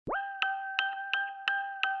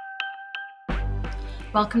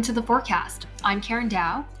Welcome to The Forecast. I'm Karen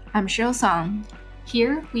Dow. I'm Shil Song.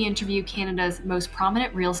 Here, we interview Canada's most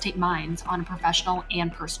prominent real estate minds on a professional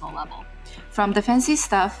and personal level. From the fancy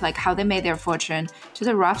stuff like how they made their fortune to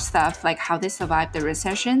the rough stuff like how they survived the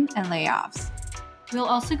recession and layoffs. We'll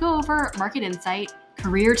also go over market insight,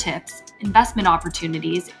 career tips, investment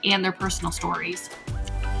opportunities, and their personal stories.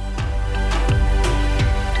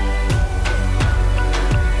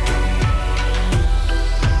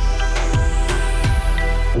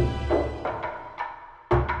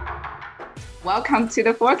 Welcome to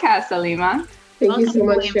The Forecast, Alima. Thank you so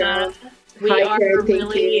much, Sharon. We are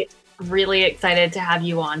really excited to have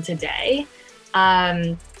you on today.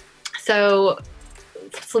 So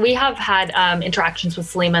we have had interactions with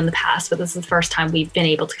Salima in the past, but this is the first time we've been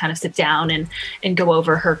able to kind of sit down and go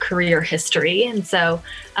over her career history, and so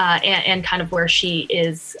and kind of where she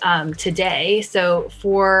is today. So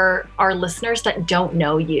for our listeners that don't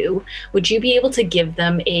know you, would you be able to give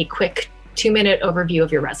them a quick 2-minute overview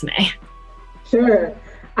of your resume? Sure.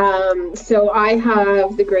 So I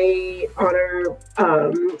have the great honor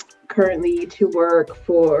currently to work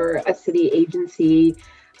for a city agency,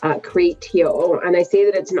 Creatio. And I say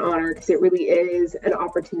that it's an honor because it really is an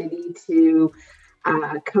opportunity to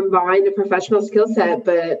combine a professional skill set,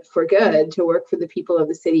 but for good, to work for the people of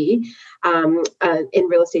the city in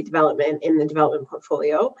real estate development in the development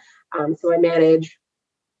portfolio. So I manage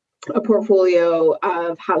a portfolio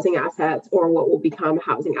of housing assets, or what will become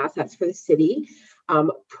housing assets for the city.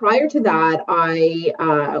 Prior to that, I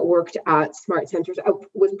worked at SmartCentres. I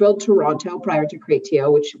was Build Toronto prior to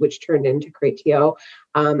Creatio, which turned into Creatio.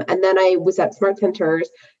 And then I was at SmartCentres,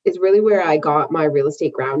 is really where I got my real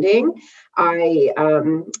estate grounding. I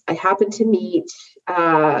happened to meet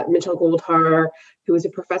Mitchell Goldhar, who was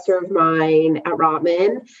a professor of mine at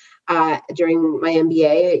Rotman during my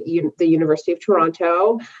MBA at the University of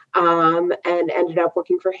Toronto, and ended up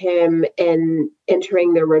working for him and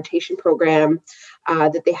entering their rotation program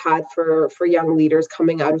that they had for young leaders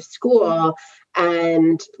coming out of school,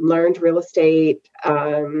 and learned real estate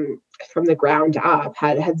from the ground up.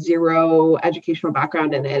 Had zero educational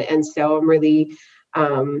background in it, and so I'm really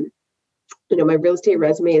my real estate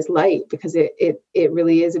resume is light because it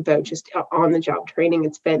really is about just on the job training.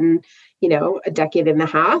 It's been, a decade and a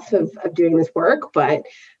half of doing this work, but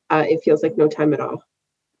it feels like no time at all.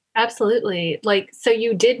 Absolutely. So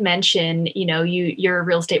you did mention, your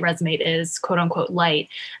real estate resume is quote unquote light.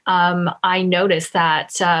 I noticed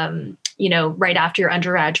that, right after your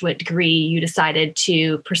undergraduate degree, you decided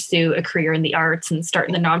to pursue a career in the arts and start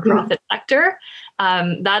in the nonprofit sector.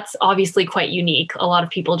 That's obviously quite unique. A lot of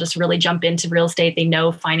people just really jump into real estate. They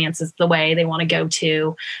know finance is the way they want to go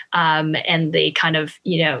to. And they kind of,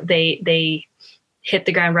 they hit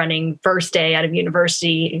the ground running first day out of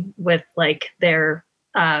university with their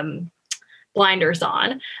blinders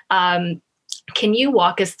on. Can you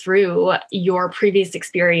walk us through your previous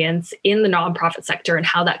experience in the nonprofit sector and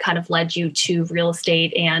how that kind of led you to real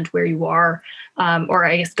estate and where you are, or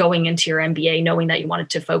I guess going into your MBA, knowing that you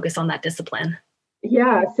wanted to focus on that discipline?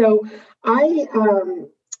 Yeah, so I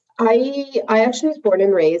actually was born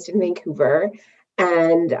and raised in Vancouver,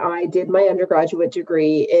 and I did my undergraduate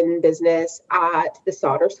degree in business at the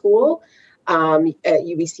Sauder School at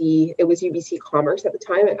UBC. It was UBC Commerce at the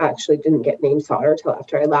time. It actually didn't get named Sauder till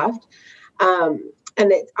after I left.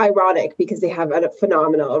 And it's ironic because they have a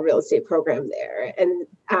phenomenal real estate program there. And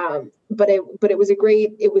but it was a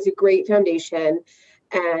great foundation.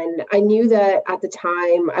 And I knew that at the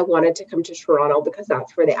time I wanted to come to Toronto because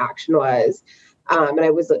that's where the action was. And I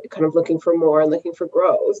was kind of looking for more and looking for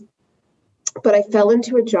growth. But I fell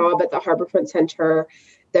into a job at the Harbourfront Centre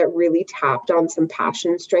that really tapped on some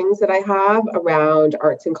passion strings that I have around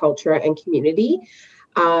arts and culture and community.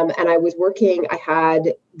 And I was working, I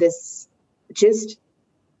had this just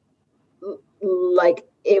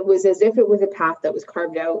it was as if it was a path that was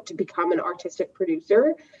carved out to become an artistic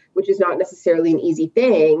producer, which is not necessarily an easy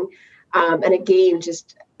thing. And again,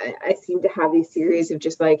 just I seem to have these series of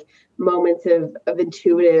just moments of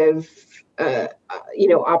intuitive,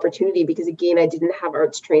 opportunity, because again, I didn't have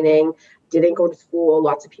arts training, didn't go to school.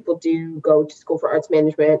 Lots of people do go to school for arts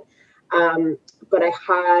management. But I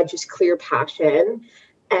had just clear passion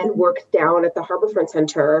and worked down at the Harbourfront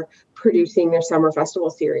Centre producing their summer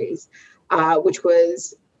festival series, which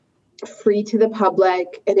was free to the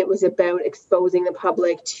public. And it was about exposing the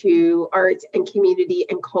public to arts and community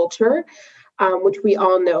and culture, which we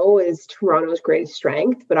all know is Toronto's greatest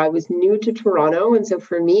strength. But I was new to Toronto. And so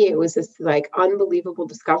for me, it was this unbelievable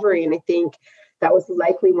discovery. And I think that was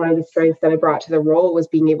likely one of the strengths that I brought to the role, was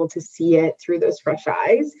being able to see it through those fresh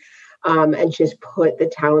eyes, and just put the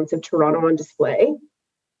talents of Toronto on display.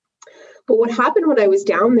 But what happened when I was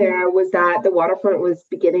down there was that the waterfront was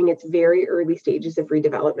beginning its very early stages of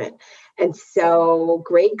redevelopment. And so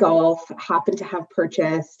Great Gulf happened to have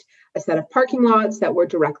purchased a set of parking lots that were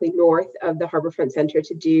directly north of the Harbourfront Centre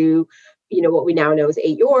to do, what we now know as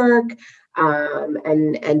 8 York, and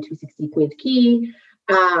 260 Queens Quay.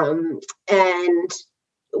 And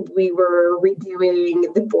we were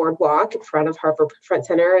redoing the boardwalk in front of Harbourfront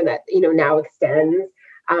Centre, and that, now extends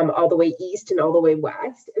all the way east and all the way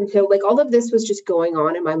west. And so like all of this was just going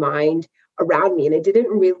on in my mind around me. And it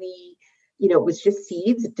didn't really, it was just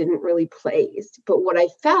seeds. It didn't really place. But what I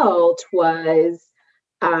felt was,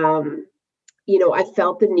 I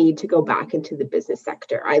felt the need to go back into the business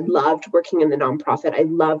sector. I loved working in the nonprofit. I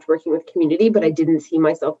loved working with community, but I didn't see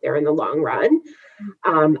myself there in the long run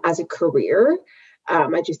as a career.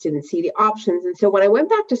 I just didn't see the options. And so when I went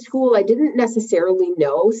back to school, I didn't necessarily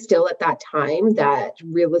know still at that time that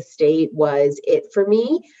real estate was it for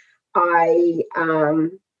me. I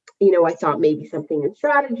thought maybe something in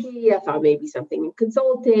strategy. I thought maybe something in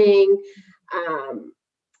consulting.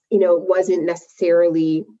 It wasn't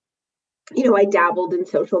necessarily, I dabbled in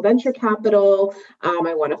social venture capital.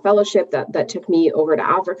 I won a fellowship that took me over to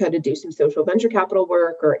Africa to do some social venture capital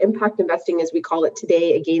work, or impact investing as we call it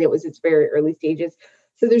today. Again, it was its very early stages.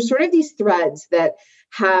 So there's sort of these threads that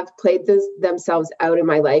have played themselves out in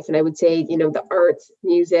my life. And I would say, the arts,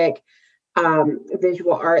 music,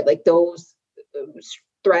 visual art, like those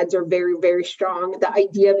threads are very, very strong. The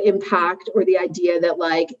idea of impact, or the idea that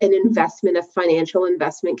like an investment, a financial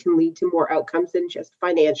investment, can lead to more outcomes than just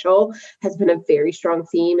financial, has been a very strong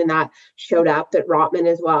theme. And that showed up at Rotman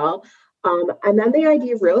as well. And then the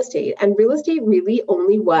idea of real estate. And real estate really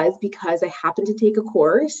only was because I happened to take a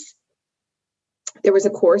course. There was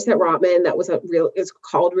a course at Rotman that was it's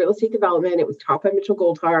called Real Estate Development. It was taught by Mitchell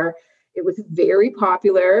Goldhar. It was very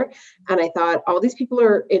popular. And I thought, all these people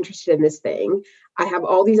are interested in this thing. I have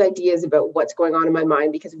all these ideas about what's going on in my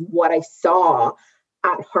mind because of what I saw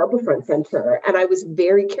at Harbourfront Centre. And I was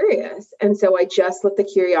very curious. And so I just let the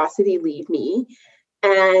curiosity lead me.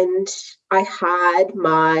 And I had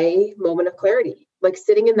my moment of clarity, like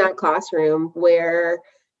sitting in that classroom where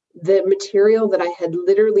the material that I had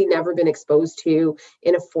literally never been exposed to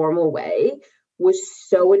in a formal way was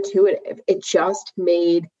so intuitive. It just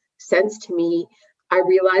made sense to me. I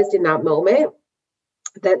realized in that moment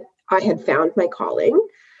that I had found my calling.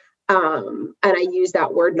 And I use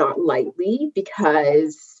that word not lightly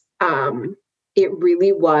because it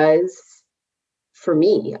really was for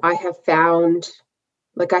me. I have found,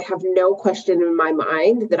 I have no question in my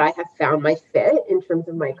mind that I have found my fit in terms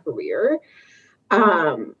of my career.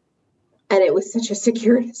 And it was such a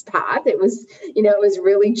circuitous path. It was, it was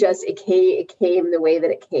really just, it came the way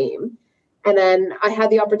that it came. And then I had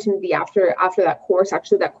the opportunity after that course.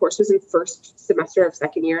 Actually, that course was in first semester of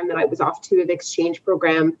second year. And then I was off to an exchange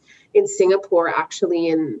program in Singapore, actually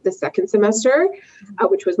in the second semester,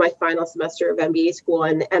 which was my final semester of MBA school.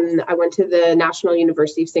 And I went to the National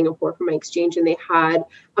University of Singapore for my exchange, and they had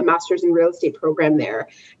a master's in real estate program there.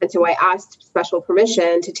 And so I asked special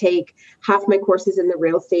permission to take half my courses in the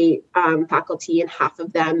real estate faculty and half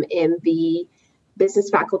of them in the business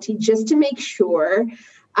faculty, just to make sure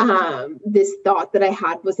this thought that I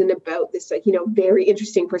had wasn't about this, very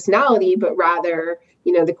interesting personality, but rather,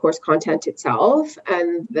 the course content itself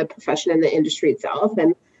and the profession and the industry itself.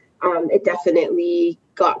 And it definitely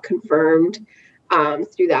got confirmed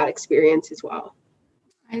through that experience as well.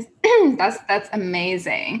 That's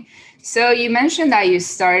amazing. So you mentioned that you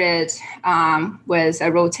started with a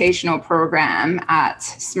rotational program at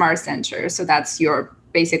SmartCentre. So that's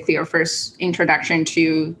basically your first introduction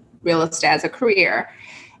to real estate as a career.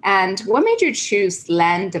 And what made you choose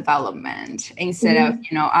land development instead of,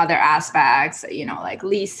 other aspects, like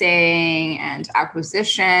leasing and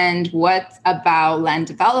acquisition? What about land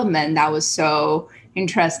development that was so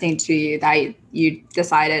interesting to you that you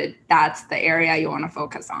decided that's the area you want to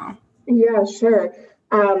focus on? Yeah, sure.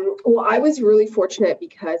 Well, I was really fortunate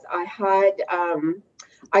because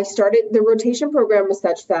I started, the rotation program was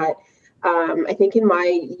such that I think in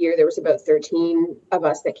my year, there was about 13 of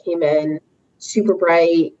us that came in, super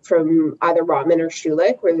bright, from either Rotman or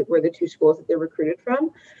Schulich, were the two schools that they recruited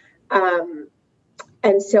from.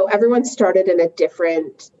 And so everyone started in a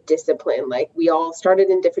different discipline. Like we all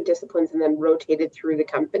started in different disciplines and then rotated through the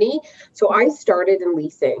company. So I started in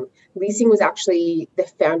leasing. Leasing was actually the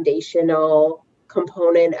foundational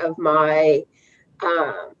component of my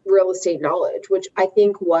real estate knowledge, which I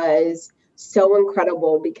think was so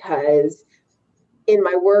incredible because in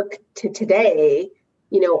my work to today,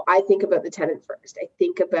 I think about the tenant first. I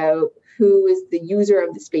think about who is the user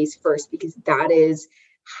of the space first, because that is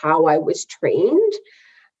how I was trained.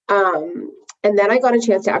 And then I got a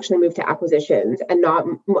chance to actually move to acquisitions, and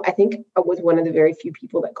I think I was one of the very few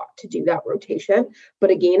people that got to do that rotation.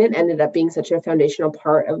 But again, it ended up being such a foundational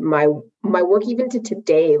part of my work, even to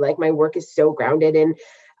today. Like, my work is so grounded in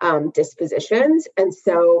dispositions. And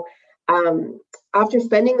so after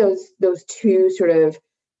spending those two sort of,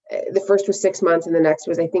 the first was 6 months and the next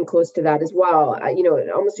was, I think, close to that as well,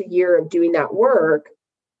 almost a year of doing that work,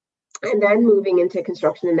 and then moving into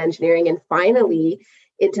construction and engineering, and finally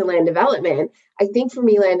into land development. I think for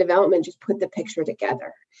me, land development just put the picture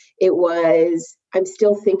together. It was, I'm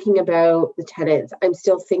still thinking about the tenants. I'm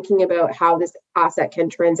still thinking about how this asset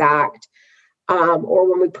can transact. Or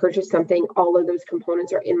when we purchase something, all of those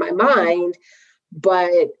components are in my mind.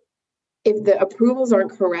 But if the approvals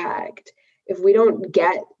aren't correct, if we don't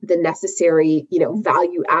get the necessary,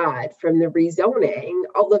 value add from the rezoning,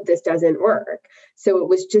 all of this doesn't work. So it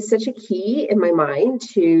was just such a key in my mind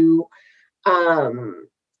to,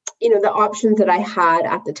 the options that I had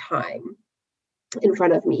at the time in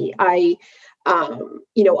front of me.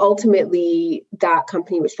 Ultimately that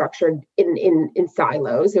company was structured in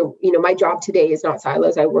silos. So, my job today is not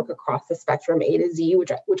silos. I work across the spectrum, A to Z,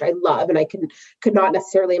 which I love, and I could not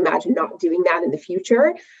necessarily imagine not doing that in the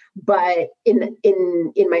future. But in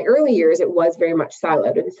my early years, it was very much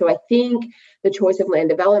siloed. And so I think the choice of land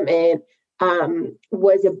development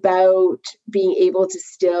was about being able to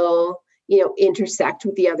still, intersect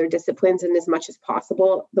with the other disciplines in as much as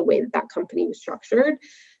possible, the way that company was structured.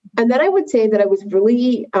 And then I would say that I was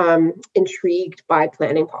really intrigued by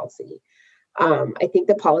planning policy. I think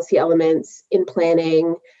the policy elements in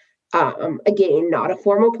planning, again, not a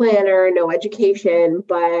formal planner, no education,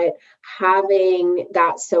 but having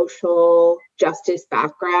that social justice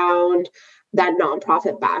background, that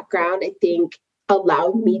nonprofit background, I think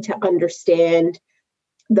allowed me to understand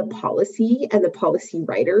the policy and the policy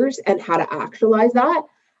writers and how to actualize that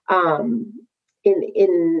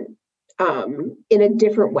in a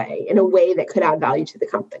different way, in a way that could add value to the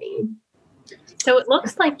company. So it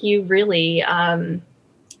looks like you really kind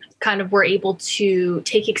of were able to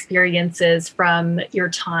take experiences from your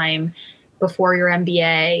time before your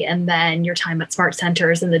MBA and then your time at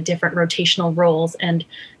SmartCentres and the different rotational roles, and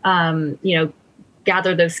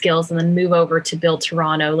gather those skills and then move over to Build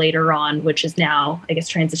Toronto later on, which is now, I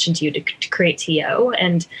guess, transitioned to you to create TO,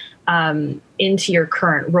 and into your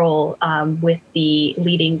current role with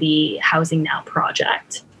leading the Housing Now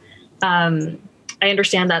project. I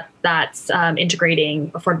understand that that's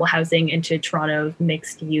integrating affordable housing into Toronto's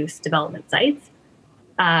mixed-use development sites.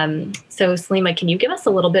 So Salima, can you give us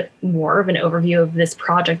a little bit more of an overview of this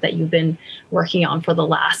project that you've been working on for the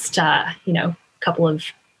last, couple of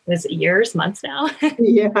years, months now?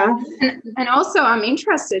 Yeah. And also, I'm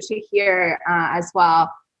interested to hear as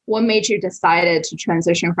well, what made you decided to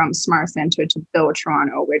transition from SmartCentres to Build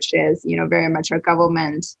Toronto, which is, very much a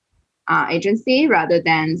government agency rather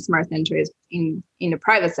than SmartCentres in the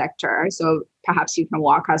private sector. So perhaps you can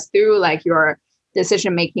walk us through like your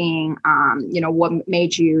decision making, what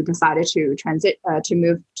made you decided to to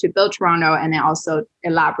move to Build Toronto, and then also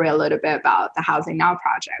elaborate a little bit about the Housing Now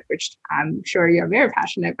project, which I'm sure you're very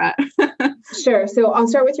passionate about. Sure. So I'll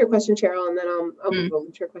start with your question, Cheryl, and then I'll move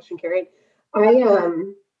over to your question, Karen.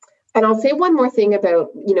 And I'll say one more thing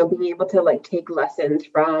about, being able to like take lessons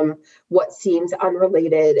from what seems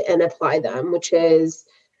unrelated and apply them, which is,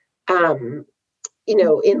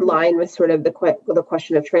 in line with sort of the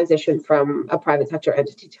question of transition from a private sector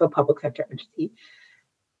entity to a public sector entity.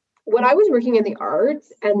 When I was working in the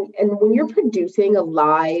arts, and when you're producing a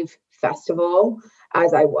live festival,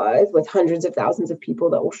 as I was, with hundreds of thousands of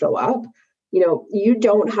people that will show up, you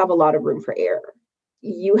don't have a lot of room for error.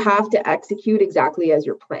 You have to execute exactly as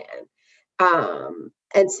your plan.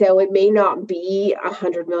 And so it may not be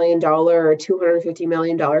 $100 million or $250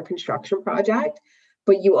 million construction project,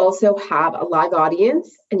 but you also have a live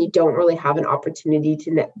audience and you don't really have an opportunity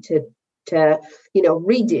to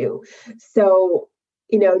redo. So,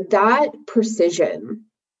 that precision,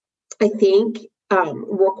 I think,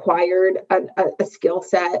 required a skill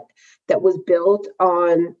set that was built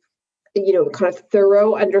on, kind of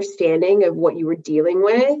thorough understanding of what you were dealing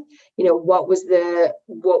with. What was the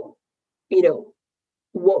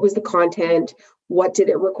content? What did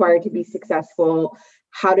it require to be successful?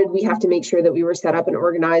 How did we have to make sure that we were set up and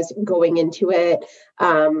organized going into it?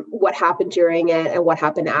 What happened during it and what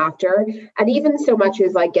happened after? And even so much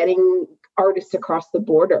as like getting artists across the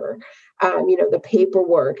border, the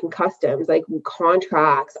paperwork and customs, like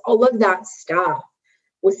contracts, all of that stuff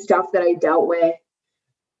was stuff that I dealt with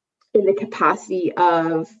in the capacity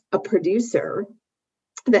of a producer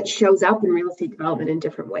that shows up in real estate development in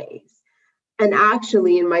different ways. And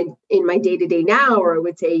actually in my day-to-day now, or I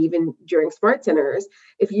would say even during Smart Centers,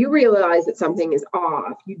 if you realize that something is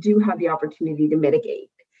off, you do have the opportunity to mitigate.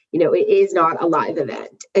 It is not a live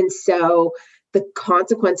event. And so the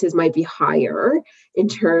consequences might be higher in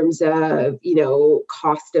terms of,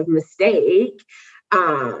 cost of mistake.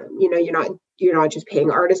 You're not just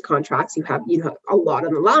paying artist contracts. You have a lot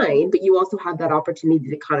on the line, but you also have that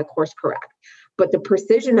opportunity to kind of course correct. But the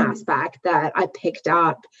precision aspect that I picked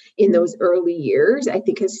up in those early years, I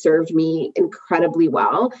think has served me incredibly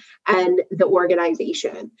well. And the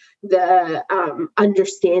organization, the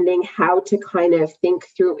understanding how to kind of think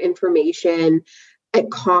through information,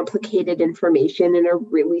 complicated information in a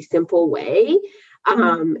really simple way,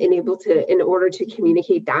 and in order to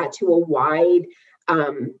communicate that to a wide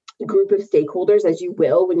group of stakeholders, as you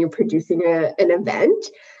will when you're producing an event.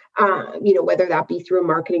 Whether that be through a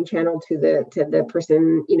marketing channel to the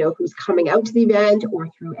person, who's coming out to the event, or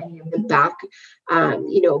through any of the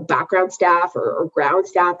background staff or ground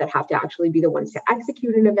staff that have to actually be the ones to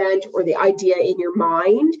execute an event, or the idea in your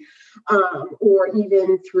mind, or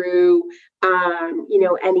even through,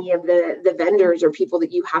 any of the vendors or people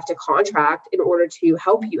that you have to contract in order to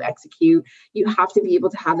help you execute. You have to be able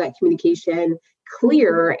to have that communication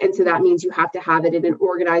clear. And so that means you have to have it in an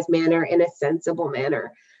organized manner, in a sensible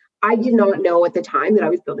manner. I did not know at the time that I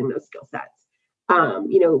was building those skill sets.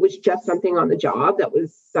 It was just something on the job that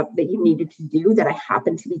was something that you needed to do that I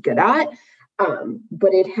happened to be good at.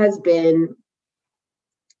 But it has been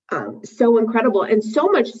so incredible, and so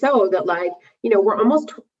much so that we're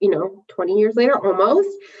almost 20 years later,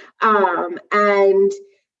 almost, and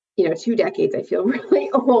 2 decades. I feel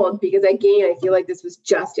really old because I feel like this was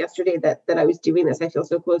just yesterday that I was doing this. I feel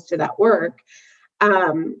so close to that work,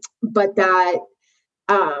 but that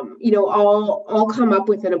I'll come up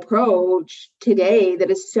with an approach today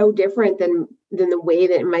that is so different than the way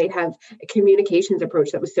that it might have a communications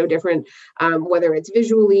approach that was so different, whether it's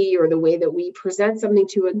visually or the way that we present something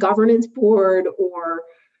to a governance board, or,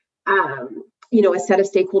 a set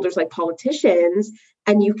of stakeholders like politicians.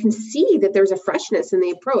 And you can see that there's a freshness in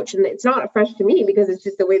the approach, and it's not fresh to me because it's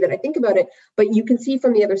just the way that I think about it, but you can see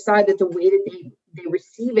from the other side that the way that they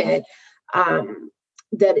receive it,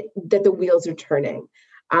 that the wheels are turning.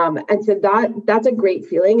 And so that's a great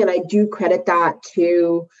feeling. And I do credit that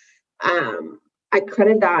to,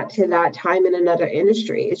 that time in another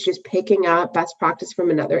industry. It's just picking up best practice from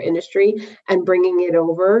another industry and bringing it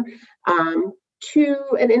over to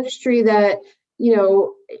an industry that,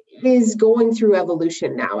 is going through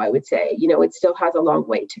evolution now, I would say. It still has a long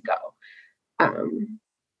way to go.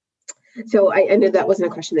 So I know that wasn't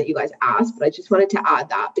a question that you guys asked, but I just wanted to add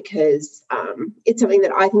that because it's something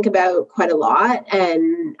that I think about quite a lot,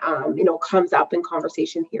 and comes up in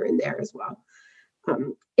conversation here and there as well.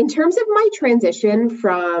 In terms of my transition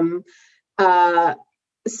from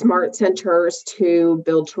Smart Centers to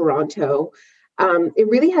Build Toronto, it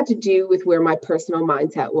really had to do with where my personal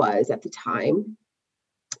mindset was at the time.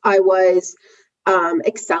 I was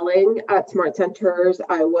excelling at Smart Centers.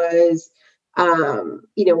 I was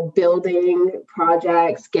building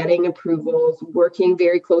projects, getting approvals, working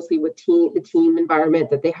very closely with the team environment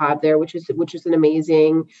that they have there, which is an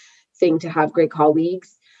amazing thing to have great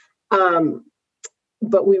colleagues.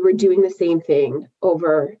 But we were doing the same thing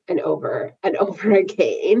over and over and over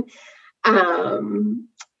again. And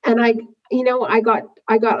I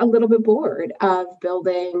got a little bit bored of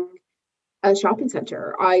building a shopping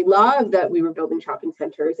center. I love that we were building shopping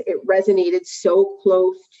centers. It resonated so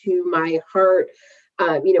close to my heart,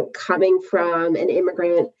 coming from an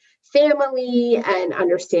immigrant family and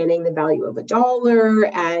understanding the value of a dollar,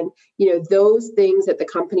 and, those things that the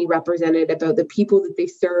company represented about the people that they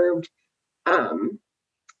served,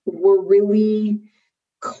 were really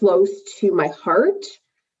close to my heart.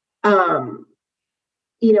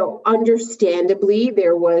 Understandably,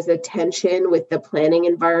 there was a tension with the planning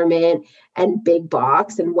environment and big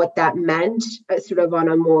box and what that meant, sort of on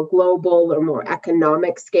a more global or more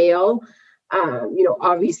economic scale.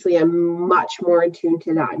 Obviously, I'm much more in tune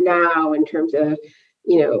to that now in terms of,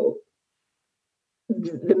 the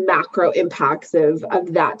macro impacts of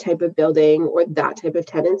that type of building or that type of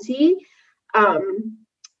tenancy.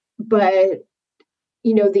 But,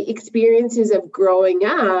 the experiences of growing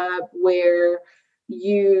up where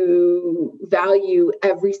you value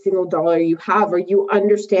every single dollar you have, or you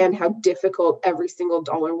understand how difficult every single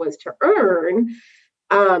dollar was to earn,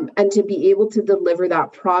 and to be able to deliver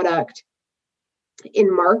that product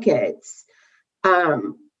in markets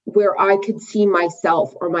where I could see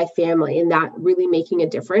myself or my family and that really making a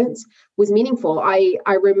difference was meaningful. I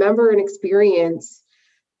remember an experience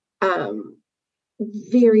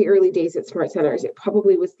very early days at Smart Centers. It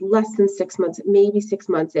probably was less than 6 months, maybe 6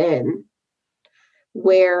 months in,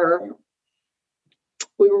 where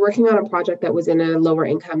we were working on a project that was in a lower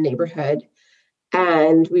income neighborhood,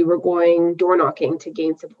 and we were going door knocking to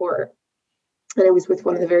gain support. And I was with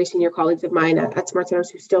one of the very senior colleagues of mine at Smart Centers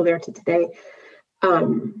who's still there to today.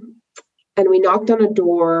 And we knocked on a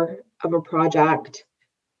door of a project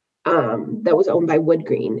that was owned by Wood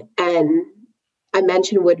Green. And I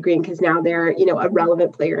mentioned Wood Green because now they're, a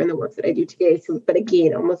relevant player in the work that I do today. So, but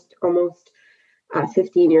again, almost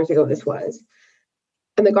 15 years ago, this was.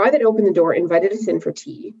 And the guy that opened the door invited us in for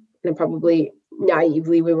tea. And probably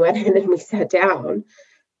naively, we went in and we sat down.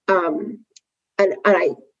 And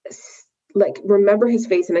I remember his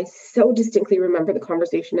face, and I so distinctly remember the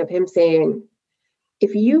conversation of him saying,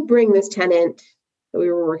 if you bring this tenant that we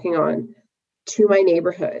were working on to my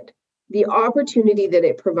neighborhood, the opportunity that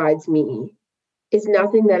it provides me is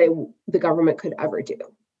nothing that the government could ever do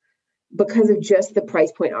because of just the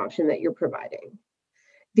price point option that you're providing.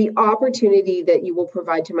 The opportunity that you will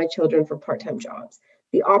provide to my children for part-time jobs,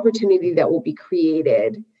 the opportunity that will be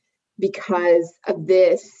created because of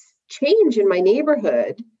this change in my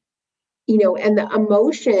neighborhood, and the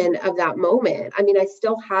emotion of that moment. I mean, I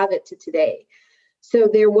still have it to today. So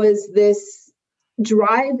there was this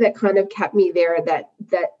drive that kind of kept me there that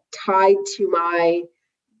tied to my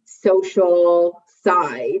social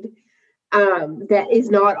side that is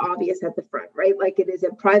not obvious at the front, right? Like, it is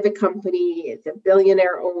a private company, it's a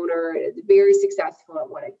billionaire owner, it's very successful at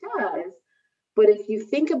what it does. But if you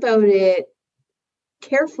think about it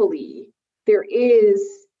carefully, there is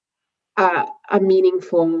a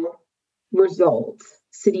meaningful result,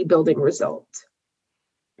 city building result.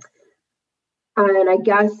 And I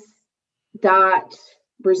guess that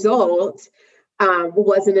result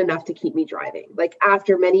wasn't enough to keep me driving. Like,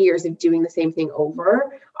 after many years of doing the same thing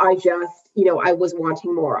over, I just, I was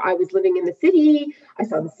wanting more. I was living in the city. I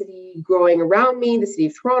saw the city growing around me, the city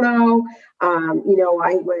of Toronto.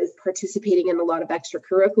 I was participating in a lot of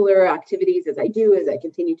extracurricular activities as I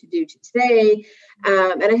continue to do to today.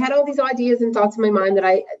 And I had all these ideas and thoughts in my mind that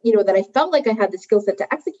I felt like I had the skill set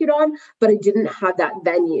to execute on, but I didn't have that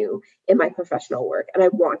venue in my professional work. And I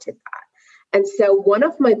wanted that. And so one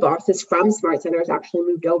of my bosses from Smart Centers actually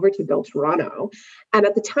moved over to Build Toronto. And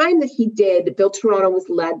at the time that he did, Build Toronto was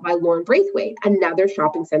led by Lauren Braithwaite, another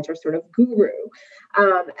shopping center sort of guru.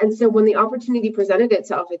 And so when the opportunity presented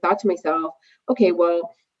itself, I thought to myself, okay,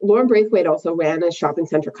 well, Lauren Braithwaite also ran a shopping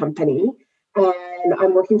center company. And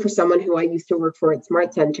I'm working for someone who I used to work for at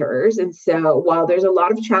Smart Centers. And so while there's a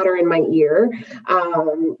lot of chatter in my ear,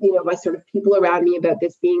 by sort of people around me about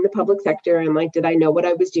this being the public sector and like, did I know what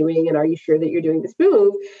I was doing? And are you sure that you're doing this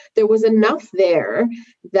move? There was enough there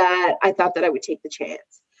that I thought that I would take the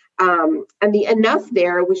chance. And the enough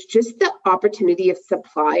there was just the opportunity of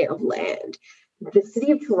supply of land. The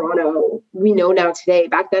city of Toronto, we know now today,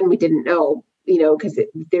 back then we didn't know, because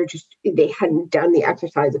they hadn't done the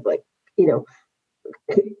exercise of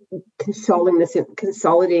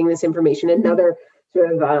consolidating this information. Another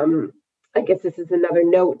sort of, I guess this is another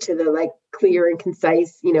note to the clear and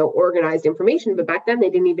concise, organized information. But back then they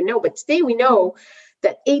didn't even know. But today we know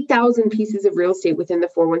that 8,000 pieces of real estate within the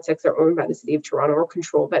 416 are owned by the city of Toronto or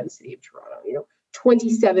controlled by the city of Toronto.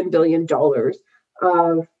 $27 billion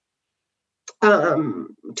of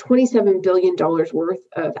 $27 billion worth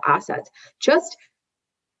of assets just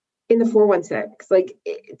in the 416.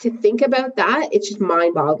 To think about that, it's just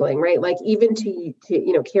mind-boggling, right? Even to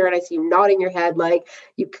Karen, I see you nodding your head,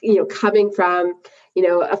 coming from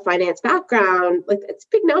a finance background, it's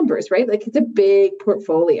big numbers, right? It's a big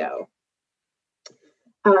portfolio.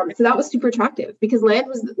 So that was super attractive because land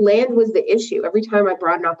was the issue. Every time I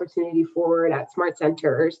brought an opportunity forward at Smart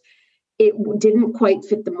Centers, it didn't quite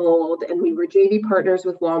fit the mold, and we were JV partners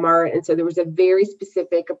with Walmart, and so there was a very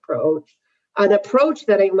specific approach. An approach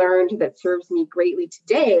that I learned that serves me greatly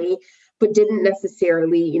today, but didn't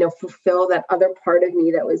necessarily, fulfill that other part of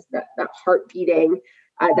me that was that heart beating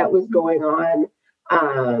that was going on,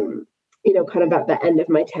 kind of at the end of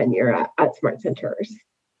my tenure at Smart Centers.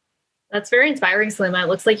 That's very inspiring, Salima. It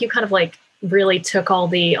looks like you kind of really took all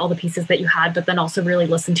the pieces that you had, but then also really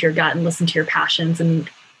listened to your gut and listened to your passions and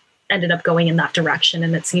ended up going in that direction.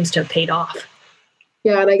 And it seems to have paid off.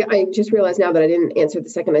 Yeah, and I just realized now that I didn't answer the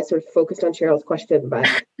second. I sort of focused on Cheryl's question, but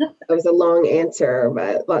it was a long answer,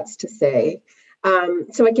 but lots to say.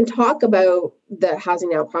 So I can talk about the Housing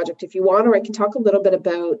Now project if you want, or I can talk a little bit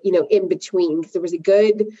about, in between, because there was a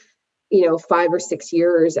good 5 or 6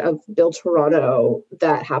 years of Build Toronto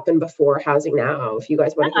that happened before Housing Now. If you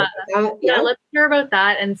guys want to hear about that. Yeah, let's hear about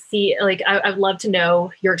that and see, I'd love to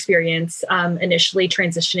know your experience initially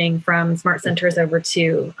transitioning from Smart Centres over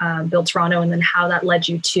to Build Toronto, and then how that led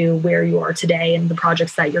you to where you are today and the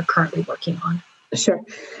projects that you're currently working on. Sure.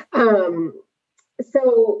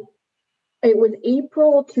 So it was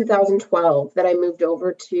April 2012 that I moved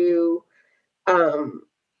over to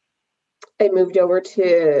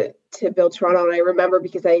Build Toronto. And I remember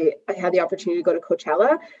because I had the opportunity to go to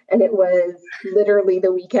Coachella, and it was literally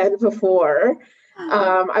the weekend before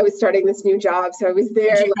I was starting this new job. So I was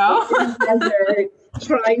there in the desert,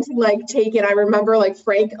 trying to take it. I remember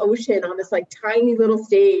Frank Ocean on this tiny little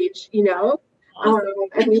stage,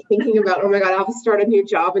 and me thinking about, oh my God, I'll start a new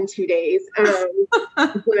job in 2 days.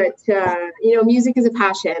 But music is a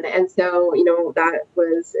passion. And so, that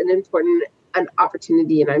was an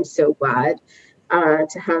opportunity, and I'm so glad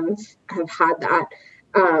to have had that.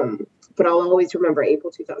 But I'll always remember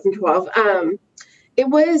April 2012. It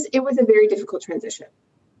was a very difficult transition.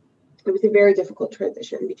 It was a very difficult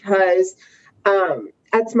transition because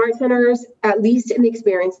at Smart Centres, at least in the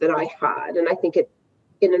experience that I had, and I think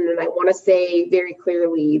and I want to say very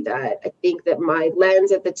clearly that I think that my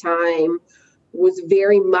lens at the time was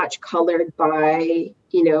very much colored by,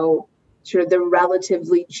 sort of the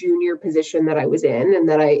relatively junior position that I was in, and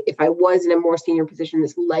that if I was in a more senior position,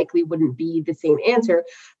 this likely wouldn't be the same answer.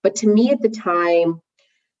 But to me at the time,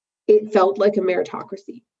 it felt like a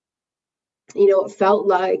meritocracy. It felt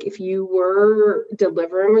like if you were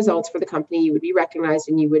delivering results for the company, you would be recognized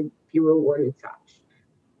and you would be rewarded such.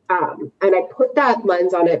 And I put that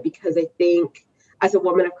lens on it because I think as a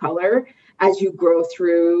woman of color, as you grow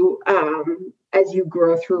through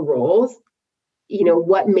roles,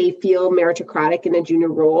 what may feel meritocratic in a junior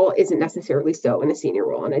role isn't necessarily so in a senior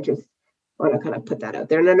role. And I just want to kind of put that out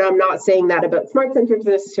there. And I'm not saying that about Smart Centres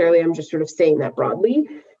necessarily. I'm just sort of saying that broadly.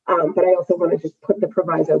 But I also want to just put the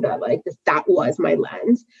proviso that that was my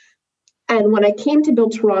lens. And when I came to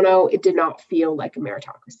Build Toronto, it did not feel like a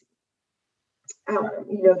meritocracy.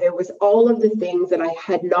 There was all of the things that I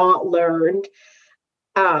had not learned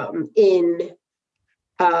in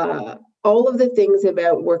all of the things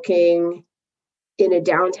about working in a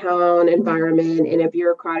downtown environment, in a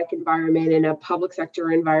bureaucratic environment, in a public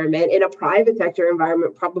sector environment, in a private sector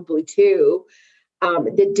environment, probably too,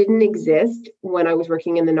 that didn't exist when I was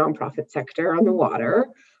working in the nonprofit sector on the water,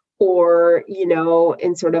 or,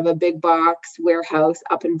 in sort of a big box warehouse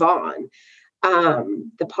up in Vaughan.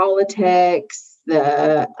 The politics,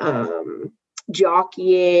 the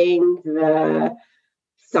jockeying, the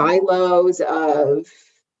silos of,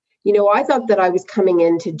 I thought that I was coming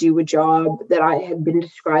in to do a job that I had been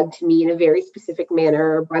described to me in a very specific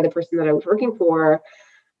manner by the person that I was working for.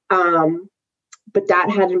 But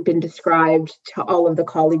that hadn't been described to all of the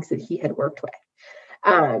colleagues that he had worked with.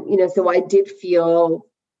 So I did feel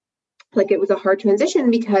like it was a hard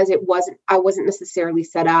transition because I wasn't necessarily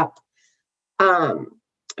set up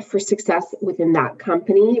for success within that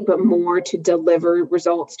company, but more to deliver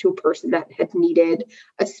results to a person that had needed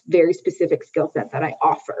a very specific skill set that I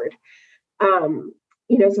offered. So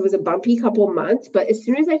it was a bumpy couple months, but as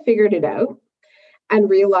soon as I figured it out and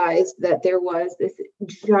realized that there was this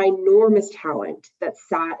ginormous talent that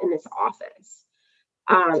sat in this office,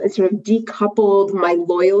 and sort of decoupled my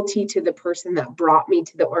loyalty to the person that brought me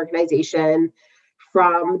to the organization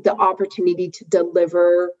from the opportunity to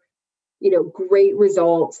deliver great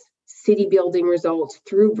results, city building results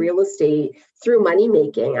through real estate, through money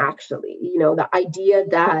making, actually. The idea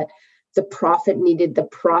that the profit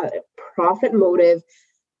motive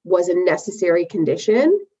was a necessary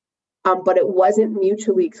condition, but it wasn't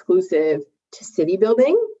mutually exclusive to city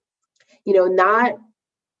building.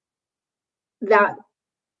 That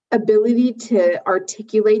ability to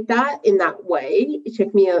articulate that in that way, it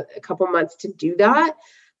took me a couple months to do that.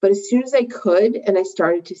 But as soon as I could, and I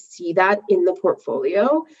started to see that in the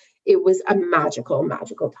portfolio, it was a magical,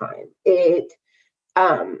 magical time. It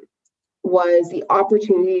was the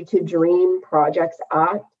opportunity to dream projects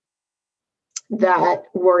up that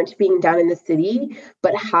weren't being done in the city,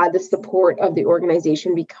 but had the support of the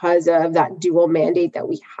organization because of that dual mandate that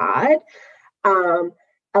we had,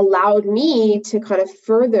 allowed me to kind of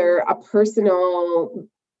further a personal,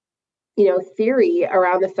 theory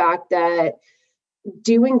around the fact that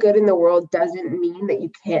doing good in the world doesn't mean that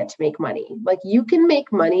you can't make money. You can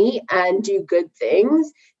make money and do good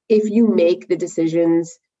things if you make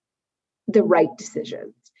the right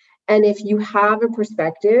decisions. And if you have a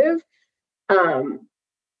perspective, a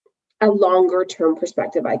longer term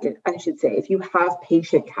perspective, I should say, if you have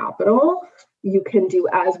patient capital, you can do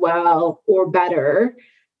as well or better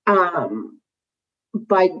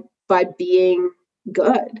by being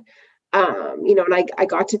good. And I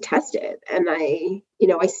got to test it, and I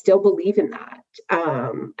still believe in that.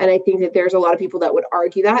 And I think that there's a lot of people that would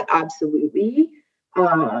argue that, absolutely.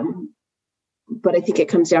 But I think it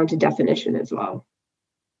comes down to definition as well.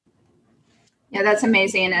 Yeah, that's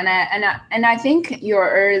amazing. And I think your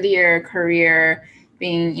earlier career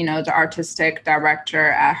being, the artistic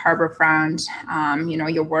director at Harbourfront,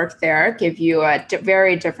 your work there give you a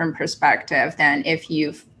very different perspective than if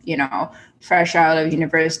you've, fresh out of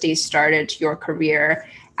university started your career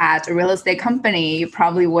at a real estate company. You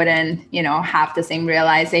probably wouldn't, have the same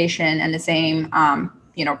realization and the same,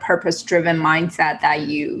 purpose-driven mindset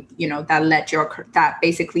that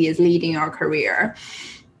basically is leading your career.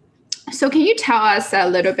 So can you tell us a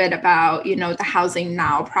little bit about, the Housing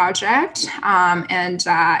Now project?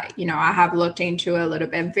 I have looked into a little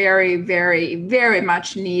bit, very, very, very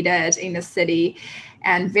much needed in the city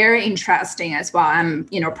and very interesting as well. I'm,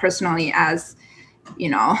 personally as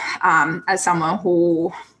someone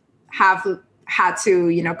who have had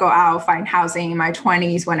to, go out, find housing in my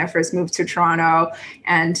 20s when I first moved to Toronto,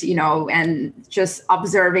 and, and just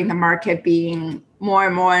observing the market being more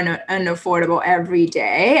and more unaffordable every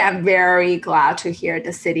day. I'm very glad to hear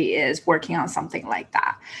the city is working on something like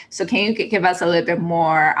that. So can you give us a little bit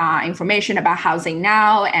more information about Housing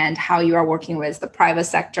Now and how you are working with the private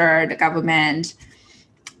sector, the government,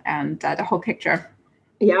 and the whole picture?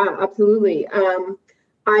 Yeah, absolutely.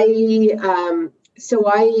 So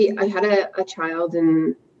I had a child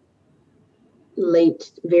in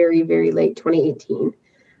very, very late 2018,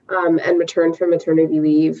 and returned from maternity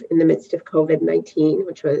leave in the midst of COVID-19,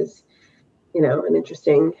 which was, an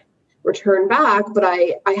interesting return back. But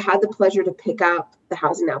I had the pleasure to pick up the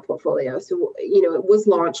Housing Now portfolio. So, it was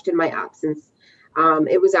launched in my absence.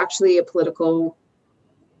 It was actually a political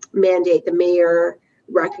mandate. The mayor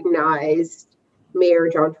Mayor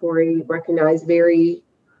John Tory recognized very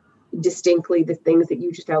distinctly the things that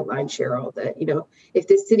you just outlined, Cheryl, that, if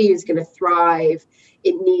this city is going to thrive,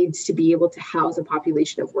 it needs to be able to house a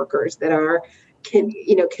population of workers that are,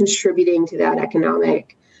 contributing to that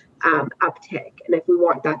economic uptick. And if we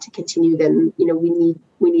want that to continue, then,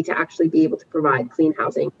 we need to actually be able to provide clean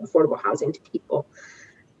housing, affordable housing to people.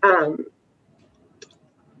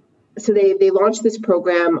 So they launched this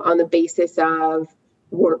program on the basis of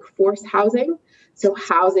workforce housing. So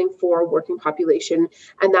housing for working population,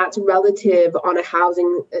 and that's relative on a housing,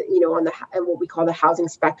 on what we call the housing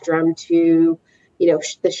spectrum to,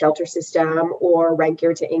 the shelter system, or rent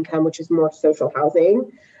geared to income, which is more social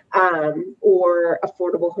housing, or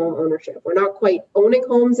affordable home ownership. We're not quite owning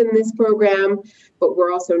homes in this program, but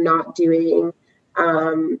we're also not doing,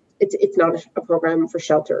 it's not a program for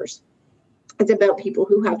shelters. It's about people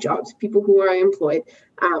who have jobs, people who are employed,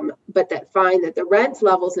 but that find that the rent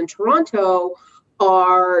levels in Toronto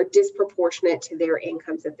are disproportionate to their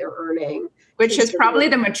incomes that they're earning. Which is probably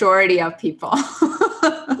the majority of people.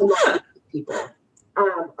 A lot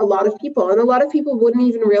of people. And a lot of people wouldn't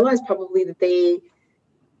even realize probably that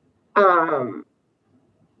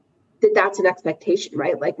that's an expectation,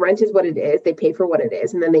 right? Like, rent is what it is. They pay for what it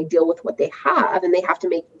is, and then they deal with what they have, and they have to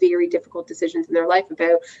make very difficult decisions in their life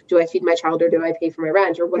about, do I feed my child, or do I pay for my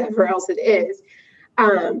rent, or whatever else it is.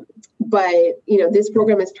 But, this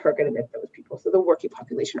program is targeted at those people. So the working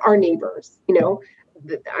population, our neighbors, I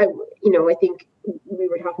think we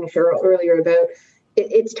were talking to Cheryl earlier about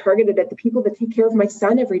it's targeted at the people that take care of my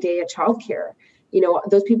son every day at childcare.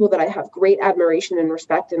 Those people that I have great admiration and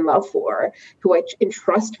respect and love for, who I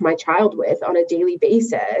entrust my child with on a daily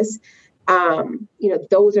basis.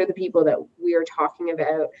 Those are the people that we are talking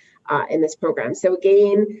about in this program. So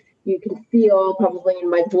again, you can feel probably in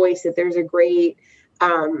my voice that there's a great,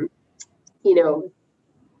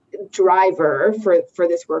 driver for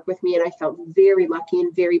this work with me. And I felt very lucky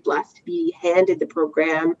and very blessed to be handed the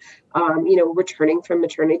program, returning from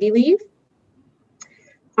maternity leave.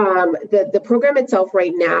 The program itself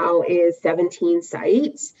right now is 17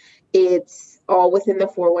 sites. It's all within the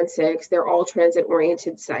 416. They're all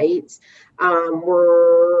transit-oriented sites.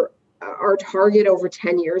 Our target over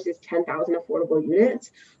 10 years is 10,000 affordable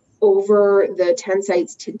units. Over the 17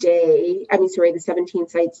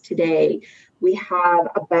 sites today, we have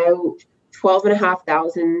about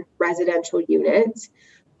 12,500 residential units.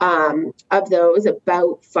 Of those,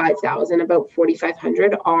 about 5,000, about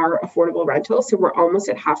 4,500 are affordable rentals. So we're almost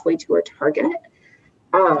at halfway to our target.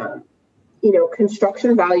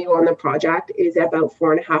 Construction value on the project is about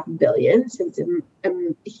 $4.5 billion. So it's a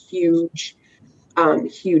huge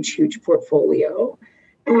portfolio.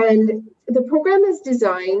 And the program is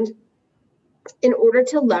designed in order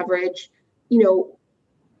to leverage,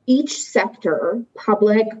 each sector,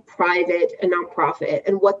 public, private, and nonprofit,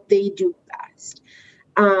 and what they do best.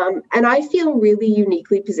 And I feel really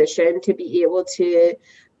uniquely positioned to be able to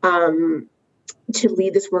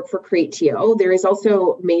lead this work for Create TO. There is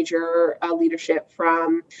also major leadership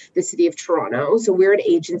from the City of Toronto. So we're an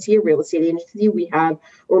agency, a real estate agency. We have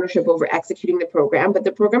ownership over executing the program, but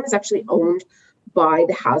the program is actually owned by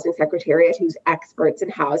the Housing Secretariat, who's experts in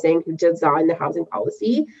housing, who design the housing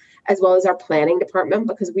policy, as well as our planning department,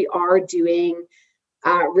 because we are doing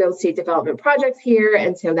real estate development projects here.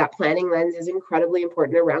 And so that planning lens is incredibly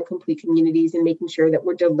important around complete communities and making sure that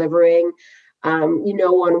we're delivering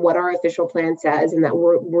on what our official plan says, and that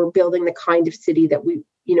we're building the kind of city that we've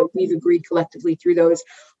agreed collectively through those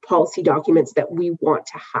policy documents that we want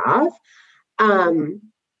to have.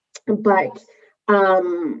 But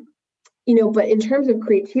in terms of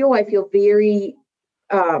Create TO, I feel very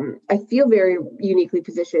uniquely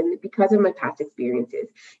positioned because of my past experiences.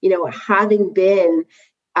 Having been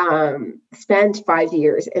spent 5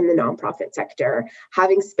 years in the nonprofit sector,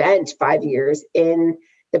 having spent 5 years in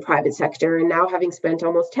the private sector, and now having spent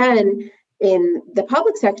almost 10 in the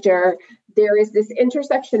public sector, there is this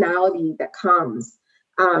intersectionality that comes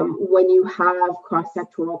when you have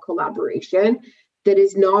cross-sectoral collaboration that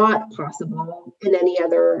is not possible in any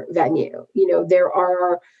other venue. There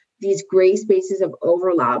are these gray spaces of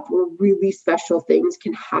overlap where really special things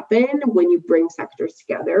can happen when you bring sectors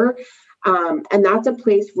together. And that's a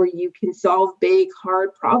place where you can solve big,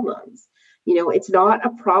 hard problems. It's not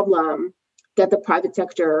a problem that the private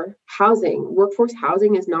sector workforce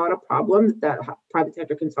housing is not a problem that the private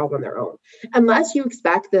sector can solve on their own. Unless you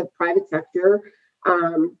expect the private sector,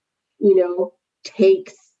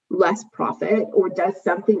 takes less profit or does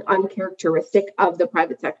something uncharacteristic of the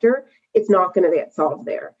private sector, it's not going to get solved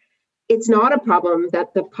there. It's not a problem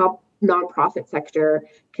that the nonprofit sector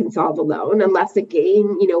can solve alone, unless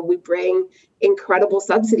again, we bring incredible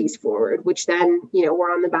subsidies forward, which then,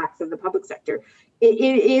 we're on the backs of the public sector. It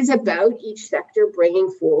is about each sector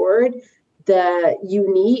bringing forward the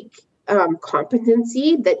unique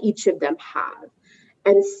competency that each of them have.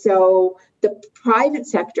 And so the private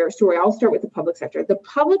sector, I'll start with the public sector. The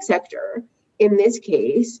public sector, in this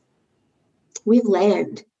case, we have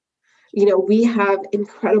land. We have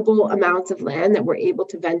incredible amounts of land that we're able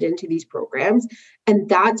to vend into these programs. And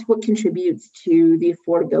that's what contributes to the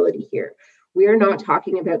affordability here. We are not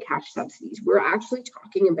talking about cash subsidies. We're actually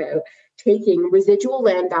talking about taking residual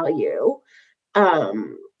land value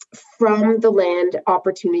from the land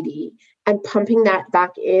opportunity and pumping that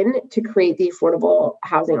back in to create the affordable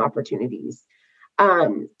housing opportunities.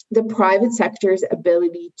 The private sector's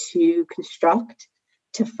ability to construct,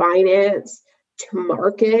 to finance, to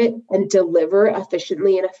market and deliver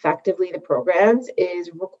efficiently and effectively the programs is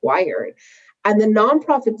required. And the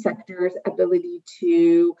nonprofit sector's ability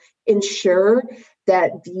to ensure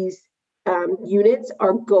that these units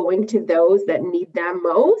are going to those that need them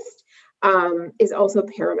most is also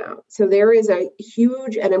paramount. So there is a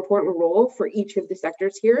huge and important role for each of the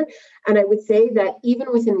sectors here. And I would say that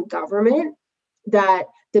even within government, that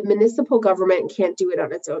the municipal government can't do it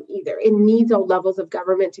on its own either. It needs all levels of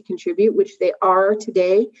government to contribute, which they are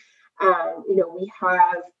today. We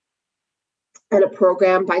have a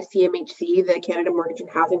program by CMHC, the Canada Mortgage and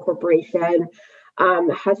Housing Corporation,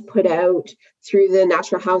 has put out through the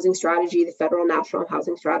National Housing Strategy, the Federal National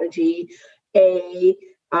Housing Strategy, a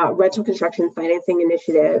rental construction financing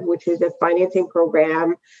initiative, which is a financing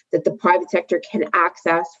program that the private sector can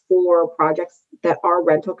access for projects that are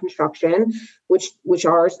rental construction, which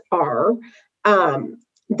ours are,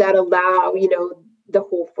 that allow, the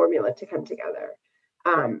whole formula to come together.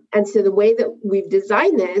 And so the way that we've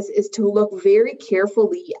designed this is to look very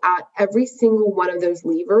carefully at every single one of those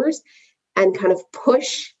levers and kind of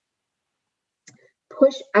push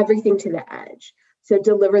everything to the edge. So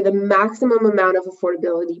deliver the maximum amount of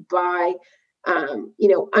affordability by,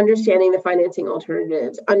 understanding the financing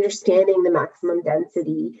alternatives, understanding the maximum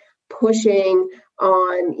density, pushing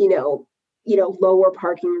on, lower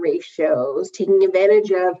parking ratios, taking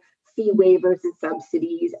advantage of fee waivers and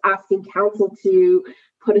subsidies, asking council to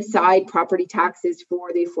put aside property taxes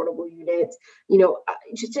for the affordable units,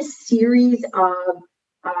 just a series of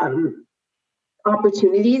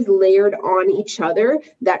opportunities layered on each other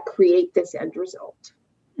that create this end result.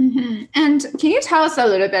 Mm-hmm. And can you tell us a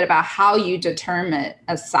little bit about how you determine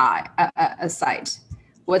a site?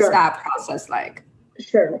 What's Sure. that process like?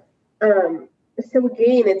 Sure. So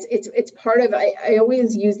again, it's part of, I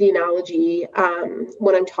always use the analogy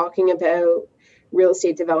when I'm talking about real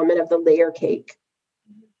estate development of the layer cake.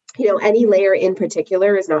 Any layer in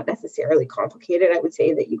particular is not necessarily complicated. I would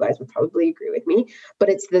say that you guys would probably agree with me, but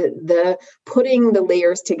it's the putting the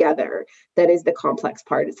layers together that is the complex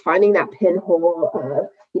part. It's finding that pinhole of,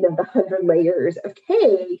 the 100 layers of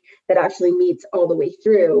cake that actually meets all the way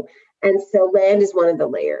through. And so land is one of the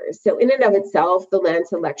layers. So in and of itself, the land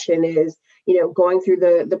selection is, going through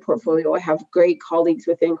the portfolio. I have great colleagues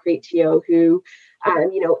within Creatio who,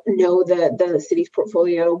 know the city's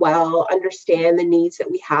portfolio well, understand the needs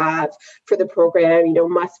that we have for the program,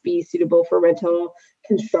 must be suitable for rental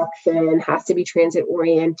construction, has to be transit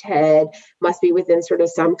oriented, must be within sort of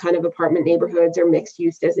some kind of apartment neighborhoods or mixed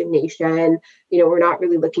use designation. We're not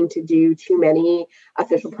really looking to do too many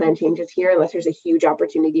official plan changes here unless there's a huge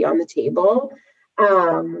opportunity on the table,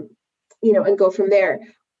 and go from there.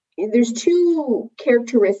 There's two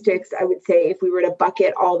characteristics, I would say, if we were to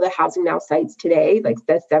bucket all the Housing Now sites today, like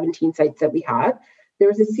the 17 sites that we have.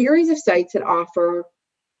 There's a series of sites that are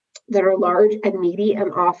large and meaty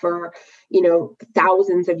and offer,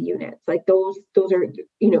 thousands of units. Like those are,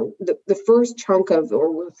 the first chunk of,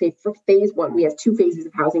 or we'll say for phase one, we have 2 phases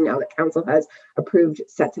of Housing Now that council has approved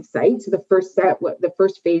sets of sites. So the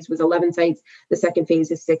first phase was 11 sites. The second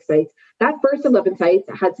phase is 6 sites. That first 11 sites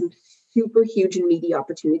had some super huge and meaty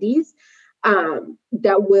opportunities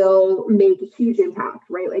that will make a huge impact,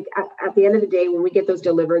 right? Like at the end of the day, when we get those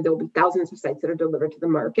delivered, there'll be thousands of sites that are delivered to the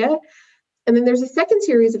market. And then there's a second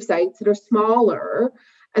series of sites that are smaller,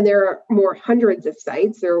 and there are more hundreds of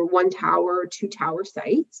sites. There are 1 tower, 2 tower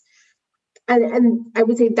sites. And I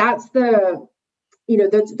would say that's the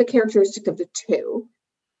characteristic of the two.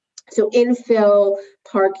 So infill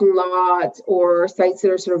parking lots or sites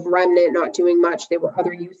that are sort of remnant, not doing much. They were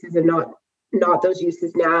other uses and not those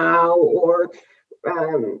uses now, or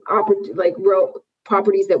road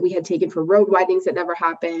properties that we had taken for road widenings that never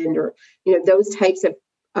happened, or those types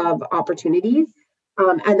of opportunities.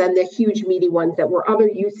 And then the huge meaty ones that were other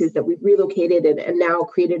uses that we've relocated and now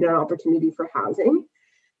created an opportunity for housing.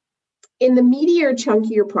 In the meatier,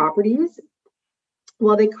 chunkier properties,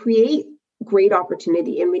 while they create great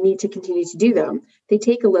opportunity and we need to continue to do them, they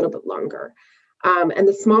take a little bit longer. And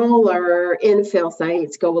the smaller infill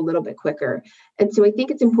sites go a little bit quicker. And so I think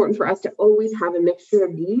it's important for us to always have a mixture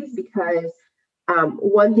of these, because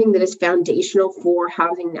one thing that is foundational for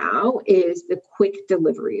Housing Now is the quick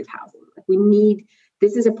delivery of housing.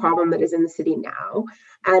 This is a problem that is in the city now.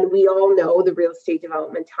 And we all know the real estate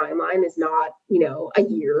development timeline is not, a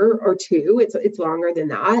year or 2. It's longer than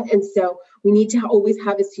that. And so we need to always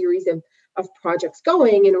have a series of projects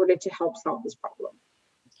going in order to help solve this problem.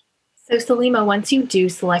 So Salima, once you do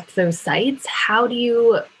select those sites, how do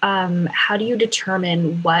you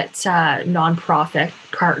determine what nonprofit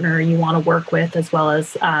partner you want to work with, as well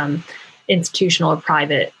as institutional or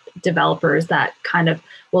private developers that kind of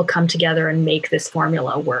will come together and make this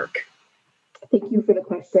formula work? Thank you for the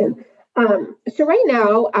question. So right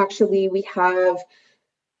now, actually, we have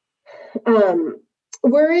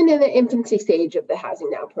we're in the infancy stage of the Housing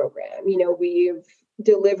Now program. We've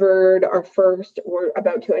delivered our first, or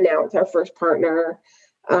about to announce our first partner,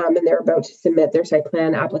 and they're about to submit their site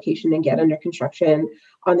plan application and get under construction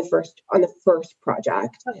on the first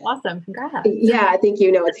project. Oh, awesome! Congrats. Yeah, thank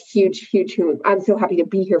you. No, it's huge. I'm so happy to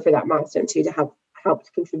be here for that milestone too, to help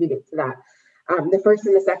contribute to that. The first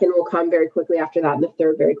and the second will come very quickly after that, and the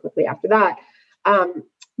third very quickly after that.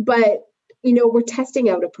 But we're testing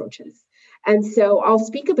out approaches. And so I'll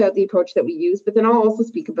speak about the approach that we use, but then I'll also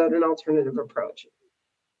speak about an alternative approach.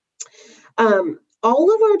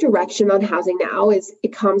 All of our direction on Housing Now it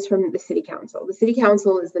comes from the City Council. The City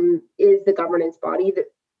Council is the governance body. That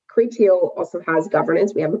Creatio also has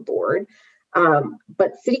governance. We have a board,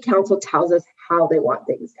 but City Council tells us how they want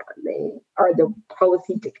things done. They are the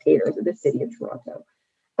policy dictators of the City of Toronto.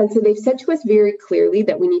 And so they've said to us very clearly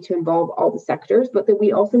that we need to involve all the sectors, but that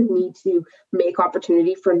we also need to make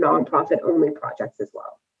opportunity for nonprofit only projects as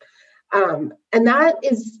well. And that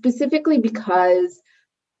is specifically because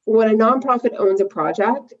when a nonprofit owns a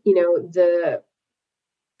project, the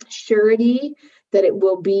surety that it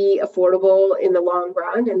will be affordable in the long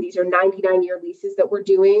run, and these are 99-year leases that we're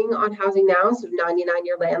doing on Housing Now, so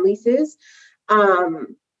 99-year land leases,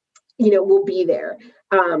 will be there.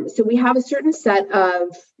 So we have a certain set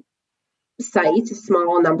of sites, a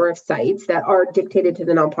small number of sites that are dictated to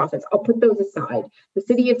the nonprofits. I'll put those aside. The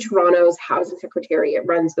City of Toronto's Housing Secretariat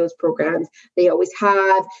runs those programs. They always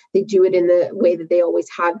have. They do it in the way that they always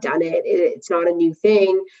have done it. It's not a new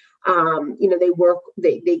thing. They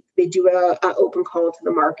do a open call to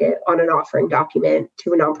the market on an offering document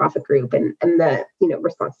to a nonprofit group, and the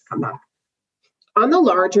responses come back. On the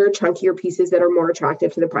larger, chunkier pieces that are more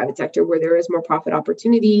attractive to the private sector, where there is more profit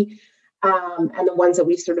opportunity, and the ones that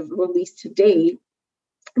we've sort of released to date,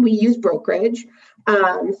 we use brokerage.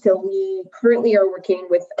 So we currently are working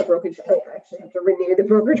with a brokerage. I actually have to renew the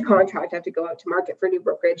brokerage contract. I have to go out to market for new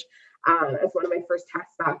brokerage as one of my first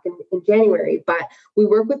tasks back in January. But we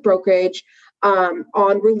work with brokerage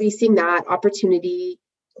on releasing that opportunity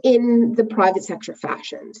in the private sector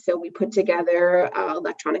fashion. So we put together an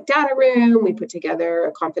electronic data room. We put together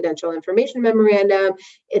a confidential information memorandum.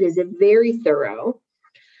 It is a very thorough.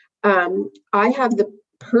 I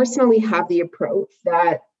personally have the approach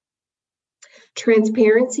that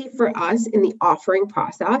transparency for us in the offering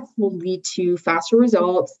process will lead to faster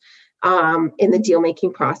results in the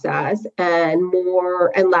deal-making process and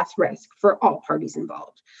more and less risk for all parties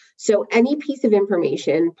involved. So any piece of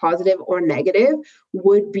information, positive or negative,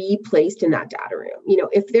 would be placed in that data room.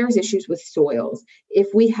 If there's issues with soils,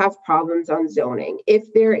 if we have problems on zoning,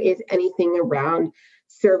 if there is anything around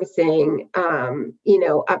servicing,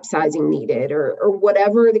 upsizing needed or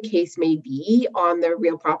whatever the case may be on the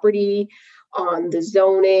real property, on the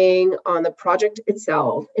zoning, on the project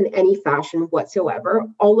itself, in any fashion whatsoever,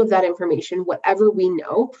 all of that information, whatever we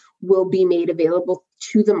know, will be made available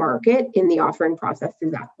to the market in the offering process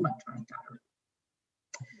through that electronic data.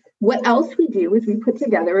 What else we do is we put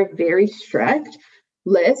together a very strict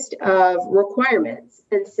list of requirements.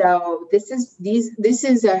 And so this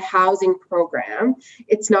is a housing program.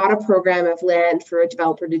 It's not a program of land for a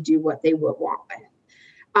developer to do what they would want with.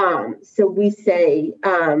 So we say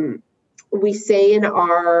in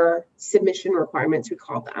our submission requirements, we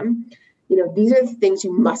call them, these are the things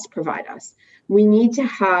you must provide us. We need to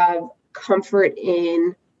have comfort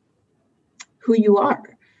in who you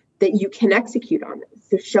are, that you can execute on this.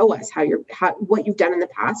 So show us what you've done in the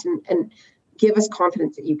past and give us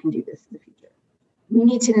confidence that you can do this in the future. We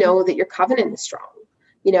need to know that your covenant is strong.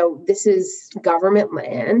 This is government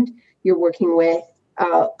land. You're working with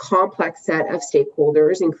a complex set of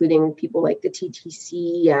stakeholders, including people like the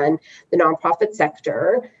TTC and the nonprofit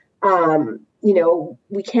sector.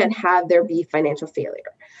 We can't have there be financial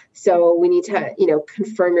failure. So we need to,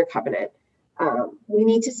 confirm your covenant. We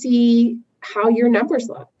need to see how your numbers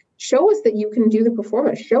look. Show us that you can do the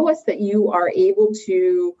performance. Show us that you are able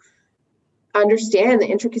to understand the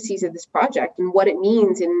intricacies of this project and what it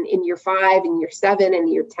means in year 5, in year 7,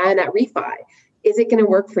 and year 10 at refi. Is it going to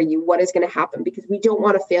work for you? What is going to happen? Because we don't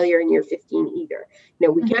want a failure in year 15 either.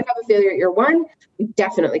 We can't have a failure at year 1. We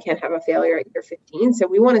definitely can't have a failure at year 15. So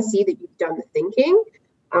we want to see that you've done the thinking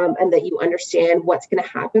and that you understand what's going to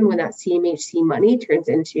happen when that CMHC money turns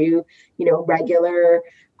into, regular,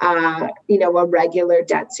 a regular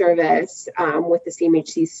debt service with the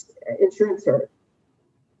CMHC's insurance service.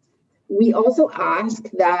 We also ask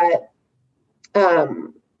that,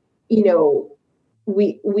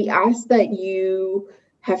 we ask that you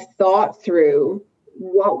have thought through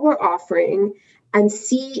what we're offering and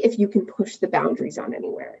see if you can push the boundaries on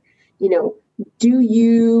anywhere. Do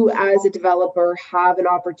you as a developer have an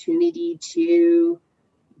opportunity to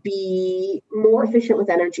be more efficient with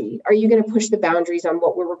energy? Are you going to push the boundaries on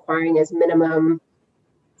what we're requiring as minimum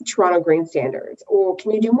Toronto Green standards? Or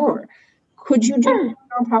can you do more? Could you do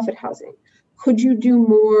nonprofit housing? Could you do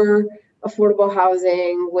more affordable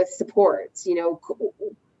housing with supports?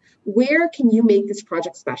 Where can you make this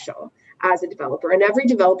project special as a developer? And every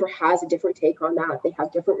developer has a different take on that. They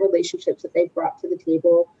have different relationships that they've brought to the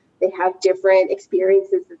table. They have different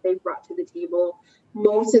experiences that they've brought to the table.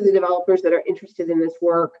 Most of the developers that are interested in this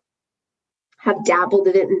work have dabbled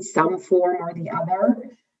in it in some form or the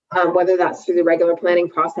other, whether that's through the regular planning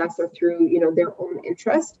process or through, their own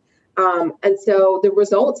interest. And so the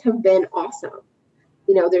results have been awesome.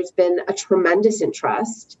 There's been a tremendous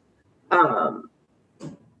interest through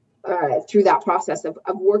that process of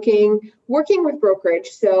working with brokerage.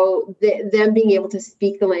 So them being able to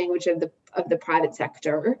speak the language of the private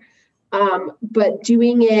sector, but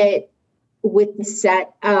doing it with the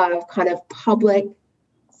set of kind of public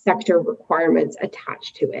sector requirements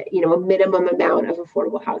attached to it. A minimum amount of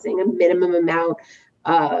affordable housing, a minimum amount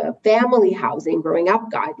of family housing, growing up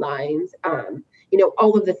guidelines.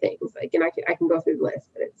 All of the things. And I can go through the list,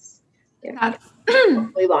 but it's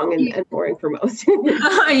really long and boring for most.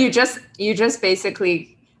 You just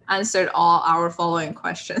basically answered all our following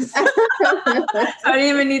questions. I don't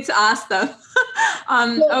even need to ask them.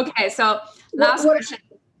 Okay, so last question.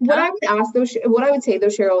 What I would say though,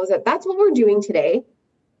 Cheryl, is that's what we're doing today.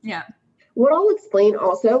 Yeah. What I'll explain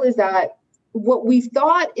also is that what we've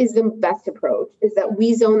thought is the best approach is that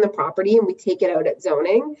we zone the property and we take it out at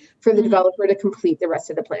zoning for the developer to complete the rest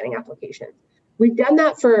of the planning application. We've done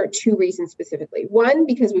that for 2 reasons specifically. One,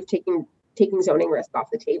 because we've taken zoning risk off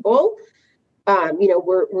the table.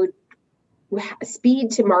 We're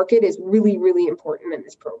speed to market is really, really important in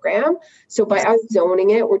this program. So by us zoning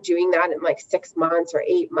it, we're doing that in like 6 months or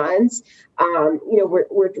 8 months.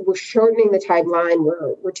 We're shortening the timeline.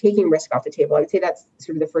 We're taking risk off the table. I would say that's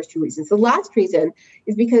sort of the first 2 reasons. The last reason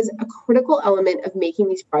is because a critical element of making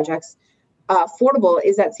these projects affordable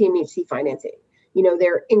is that CMHC financing.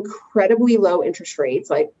 They're incredibly low interest rates,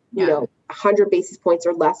 like 100 basis points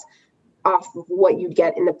or less off of what you'd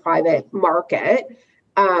get in the private market.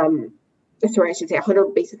 I should say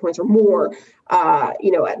 100 basis points or more,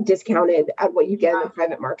 discounted at what you get in the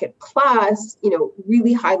private market, plus,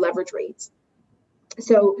 really high leverage rates.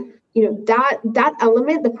 So, that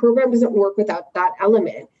element, the program doesn't work without that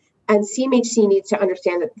element. And CMHC needs to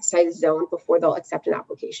understand that the site is zoned before they'll accept an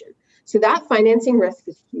application. So that financing risk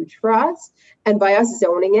is huge for us. And by us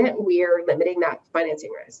zoning it, we're limiting that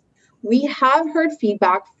financing risk. We have heard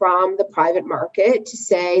feedback from the private market to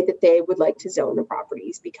say that they would like to zone the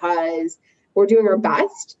properties because we're doing our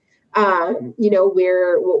best. What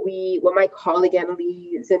my colleague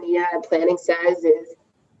Annalie Zania in planning says is,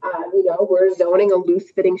 we're zoning a loose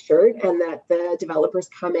fitting shirt and that the developers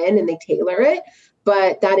come in and they tailor it,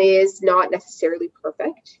 but that is not necessarily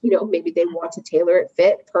perfect. Maybe they want to tailor it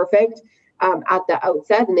fit perfect at the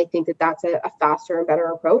outset, and they think that that's a faster and better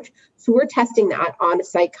approach. So we're testing that on a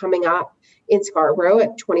site coming up in Scarborough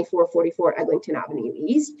at 2444 Eglinton Avenue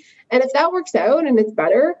East. And if that works out and it's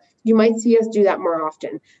better, you might see us do that more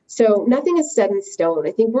often. So nothing is set in stone.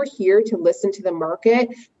 I think we're here to listen to the market,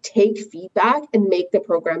 take feedback, and make the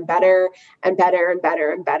program better and better and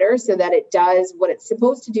better and better so that it does what it's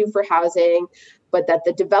supposed to do for housing, but that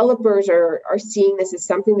the developers are seeing this as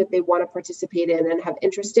something that they want to participate in and have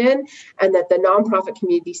interest in, and that the nonprofit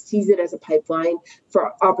community sees it as a pipeline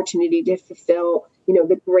for opportunity to fulfill,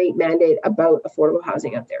 the great mandate about affordable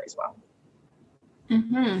housing out there as well.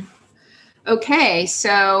 Mm-hmm. Okay,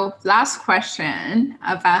 so last question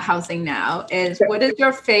about Housing Now is, what is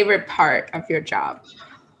your favorite part of your job?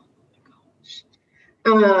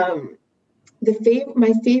 My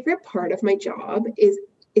favorite part of my job is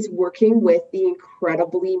working with the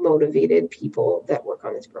incredibly motivated people that work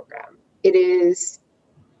on this program. It is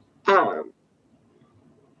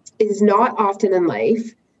not often in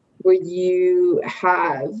life where you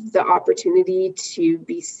have the opportunity to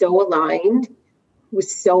be so aligned with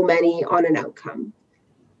so many on an outcome,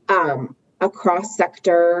 across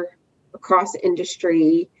sector, across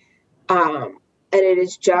industry. And it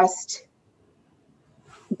is just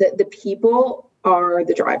the people are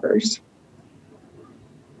the drivers.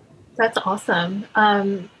 That's awesome.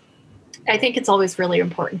 I think it's always really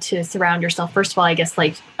important to surround yourself. First of all, I guess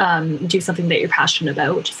do something that you're passionate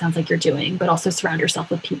about, which it sounds like you're doing, but also surround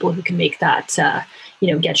yourself with people who can make that,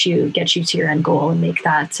 get you to your end goal and make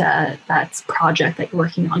that project that you're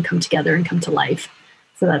working on come together and come to life.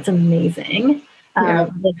 So that's amazing. Yeah.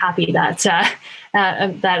 I'm really happy that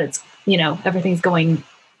it's, everything's going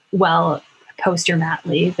well post your mat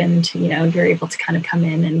leave, and, you're able to kind of come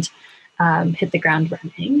in and hit the ground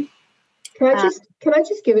running. Can I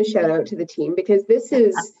just give a shout out to the team, because this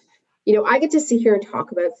is, I get to sit here and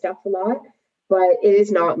talk about stuff a lot, but it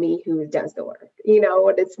is not me who does the work, and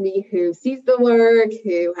it's me who sees the work,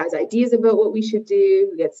 who has ideas about what we should do,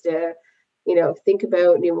 who gets to, think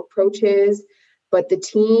about new approaches. But the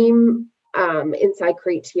team inside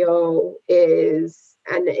Create TO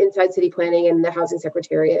and inside City Planning and the Housing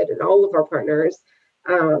Secretariat and all of our partners,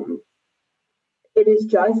 it has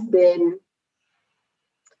just been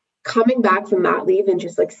coming back from that leave and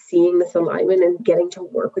just seeing this alignment and getting to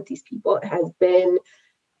work with these people. It has been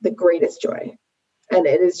the greatest joy. And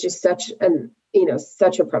it is just such a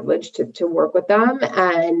privilege to work with them.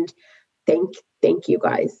 And thank you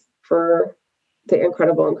guys for the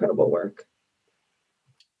incredible work.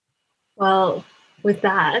 Well, with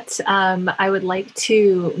that, I would like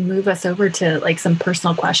to move us over to some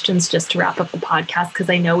personal questions just to wrap up the podcast, because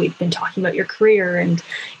I know we've been talking about your career and,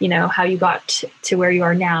 how you got to where you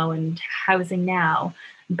are now and Housing Now.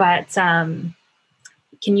 But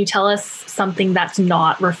can you tell us something that's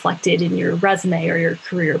not reflected in your resume or your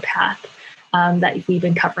career path that we've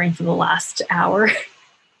been covering for the last hour?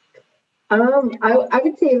 I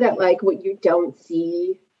would say that what you don't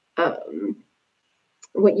see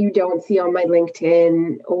on my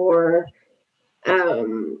LinkedIn or,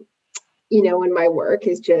 in my work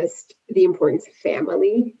is just the importance of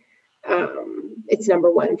family. It's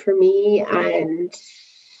number one for me, and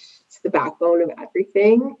it's the backbone of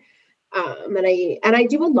everything. And I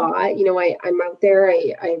do a lot, I'm out there,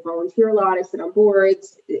 I volunteer a lot, I sit on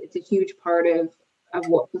boards. It's a huge part of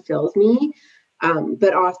what fulfills me.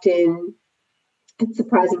 But often it's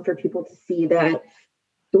surprising for people to see that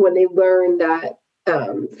when they learn that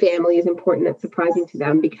family is important and surprising to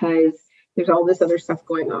them because there's all this other stuff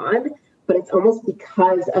going on, but it's almost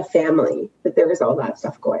because of family that there is all that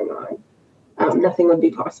stuff going on. Nothing would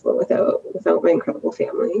be possible without my incredible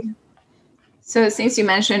family. So since you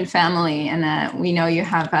mentioned family, and we know you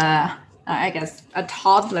have a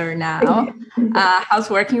toddler now,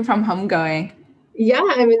 how's working from home going? Yeah,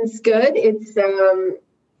 I mean, it's good. It's,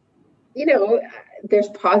 there's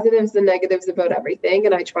positives and negatives about everything,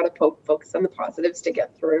 and I try to focus on the positives to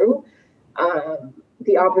get through.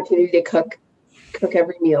 The opportunity to cook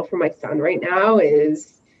every meal for my son right now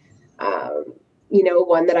is,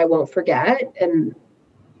 one that I won't forget, and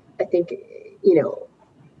I think,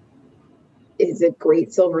 is a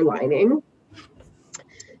great silver lining.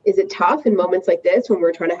 Is it tough in moments like this when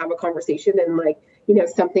we're trying to have a conversation and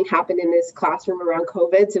something happened in his classroom around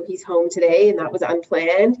COVID, so he's home today and that was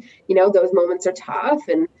unplanned. Those moments are tough,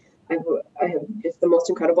 and I have just the most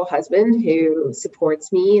incredible husband who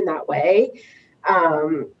supports me in that way.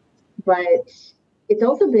 But it's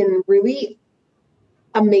also been really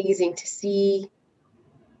amazing to see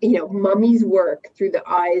mummy's work through the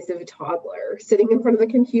eyes of a toddler sitting in front of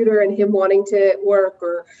the computer and him wanting to work,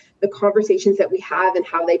 or the conversations that we have and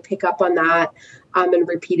how they pick up on that and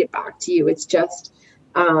repeat it back to you. It's just,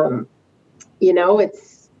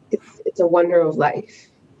 it's a wonder of life.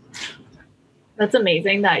 That's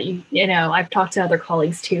amazing that I've talked to other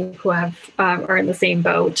colleagues too who are in the same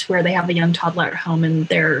boat where they have a young toddler at home and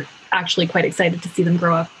they're actually quite excited to see them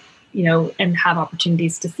grow up, and have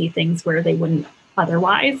opportunities to see things where they wouldn't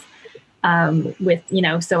otherwise.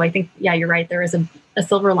 So I think, you're right. There is a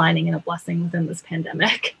silver lining and a blessing within this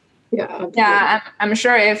pandemic. Yeah. Absolutely. Yeah. I'm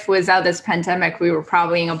sure if without this pandemic, we were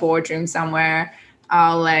probably in a boardroom somewhere,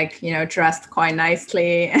 dressed quite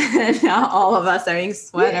nicely, and all of us are in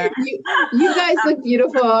sweaters. You guys look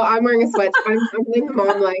beautiful. I'm wearing a sweatshirt. I'm living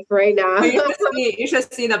mom life right now. You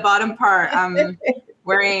should see the bottom part. I'm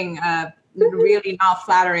wearing really not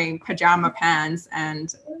flattering pajama pants,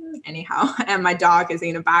 and and my dog is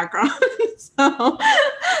in the background. So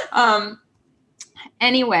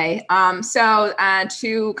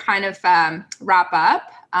to kind of wrap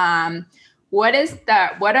up, what are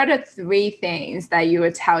the three things that you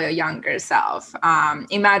would tell your younger self?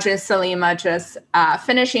 Imagine Salima just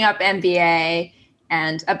finishing up MBA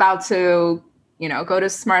and about to go to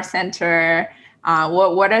Smart Center.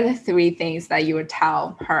 What are the three things that you would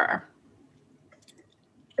tell her?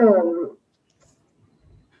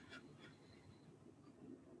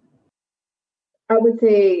 I would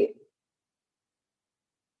say,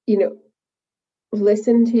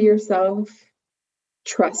 listen to yourself,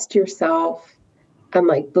 trust yourself,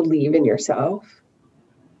 and believe in yourself.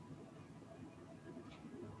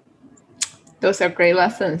 Those are great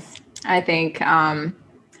lessons. I think, I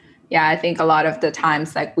think a lot of the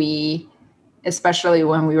times, especially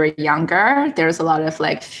when we were younger, there's a lot of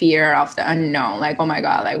fear of the unknown, oh my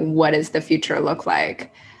God, what does the future look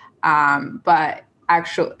like? But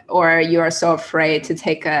actually, or you are so afraid to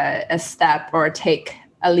take a step or take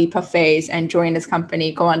a leap of faith and join this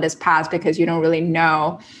company, go on this path, because you don't really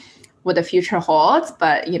know what the future holds.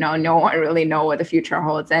 But no one really know what the future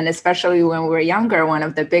holds, and especially when we're younger, one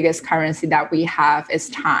of the biggest currency that we have is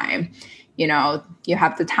time. You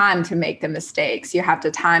have the time to make the mistakes, you have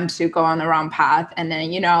the time to go on the wrong path, and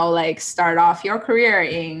then start off your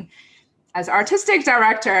career as artistic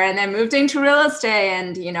director, and then moved into real estate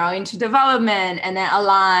and into development, and then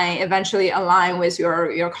eventually align with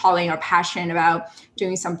your calling or passion about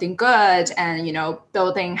doing something good, and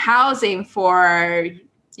building housing for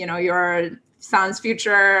your son's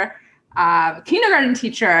future kindergarten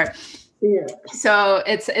teacher. Yeah. So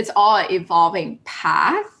it's all an evolving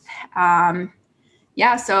path.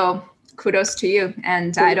 So kudos to you.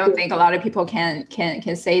 And I don't think a lot of people can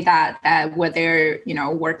say that what they're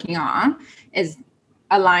working on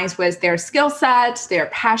aligns with their skill set, their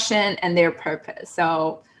passion, and their purpose.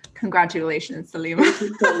 So congratulations, Salima. Thank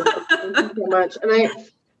you so much. Thank you so much.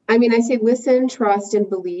 And I say listen, trust, and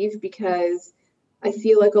believe, because I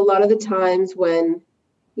feel like a lot of the times when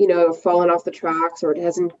I've fallen off the tracks or it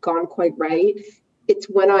hasn't gone quite right, it's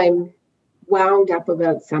when I'm wound up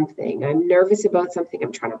about something. I'm nervous about something.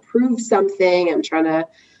 I'm trying to prove something. I'm trying to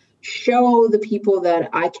show the people that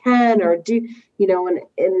I can or do,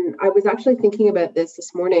 and I was actually thinking about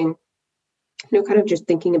this morning, kind of just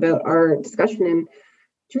thinking about our discussion, and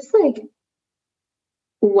just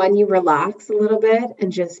when you relax a little bit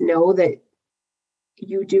and just know that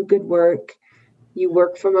you do good work, you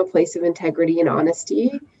work from a place of integrity and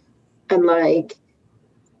honesty, and it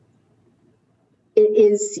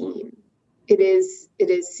is seen. It is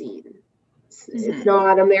seen. It's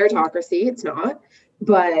not a meritocracy. It's not,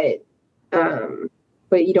 but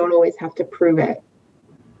but you don't always have to prove it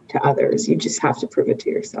to others. You just have to prove it to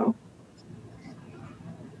yourself.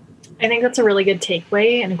 I think that's a really good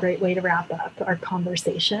takeaway and a great way to wrap up our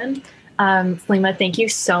conversation. Saleema, thank you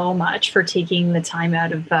so much for taking the time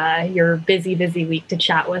out of your busy week to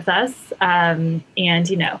chat with us. And,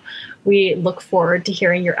 we look forward to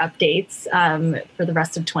hearing your updates for the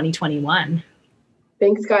rest of 2021.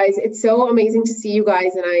 Thanks, guys. It's so amazing to see you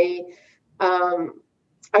guys. And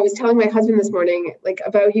I was telling my husband this morning,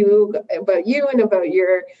 about you and about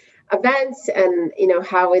your events and,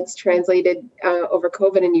 how it's translated over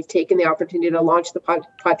COVID, and you've taken the opportunity to launch the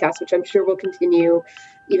podcast, which I'm sure will continue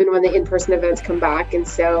even when the in-person events come back. And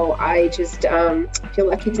so I just feel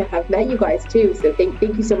lucky to have met you guys too. So thank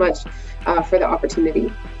you so much for the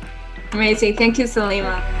opportunity. Amazing. Thank you,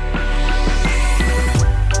 Saleema.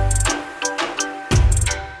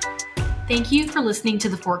 Thank you for listening to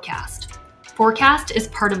The Forecast. Forecast is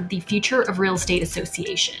part of the Future of Real Estate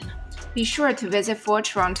Association. Be sure to visit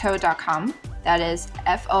foretoronto.com, that is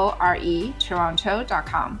FORE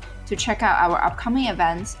Toronto.com, to check out our upcoming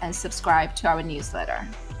events and subscribe to our newsletter.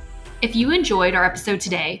 If you enjoyed our episode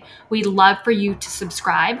today, we'd love for you to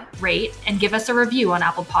subscribe, rate, and give us a review on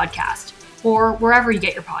Apple Podcast or wherever you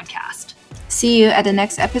get your podcast. See you at the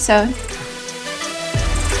next episode.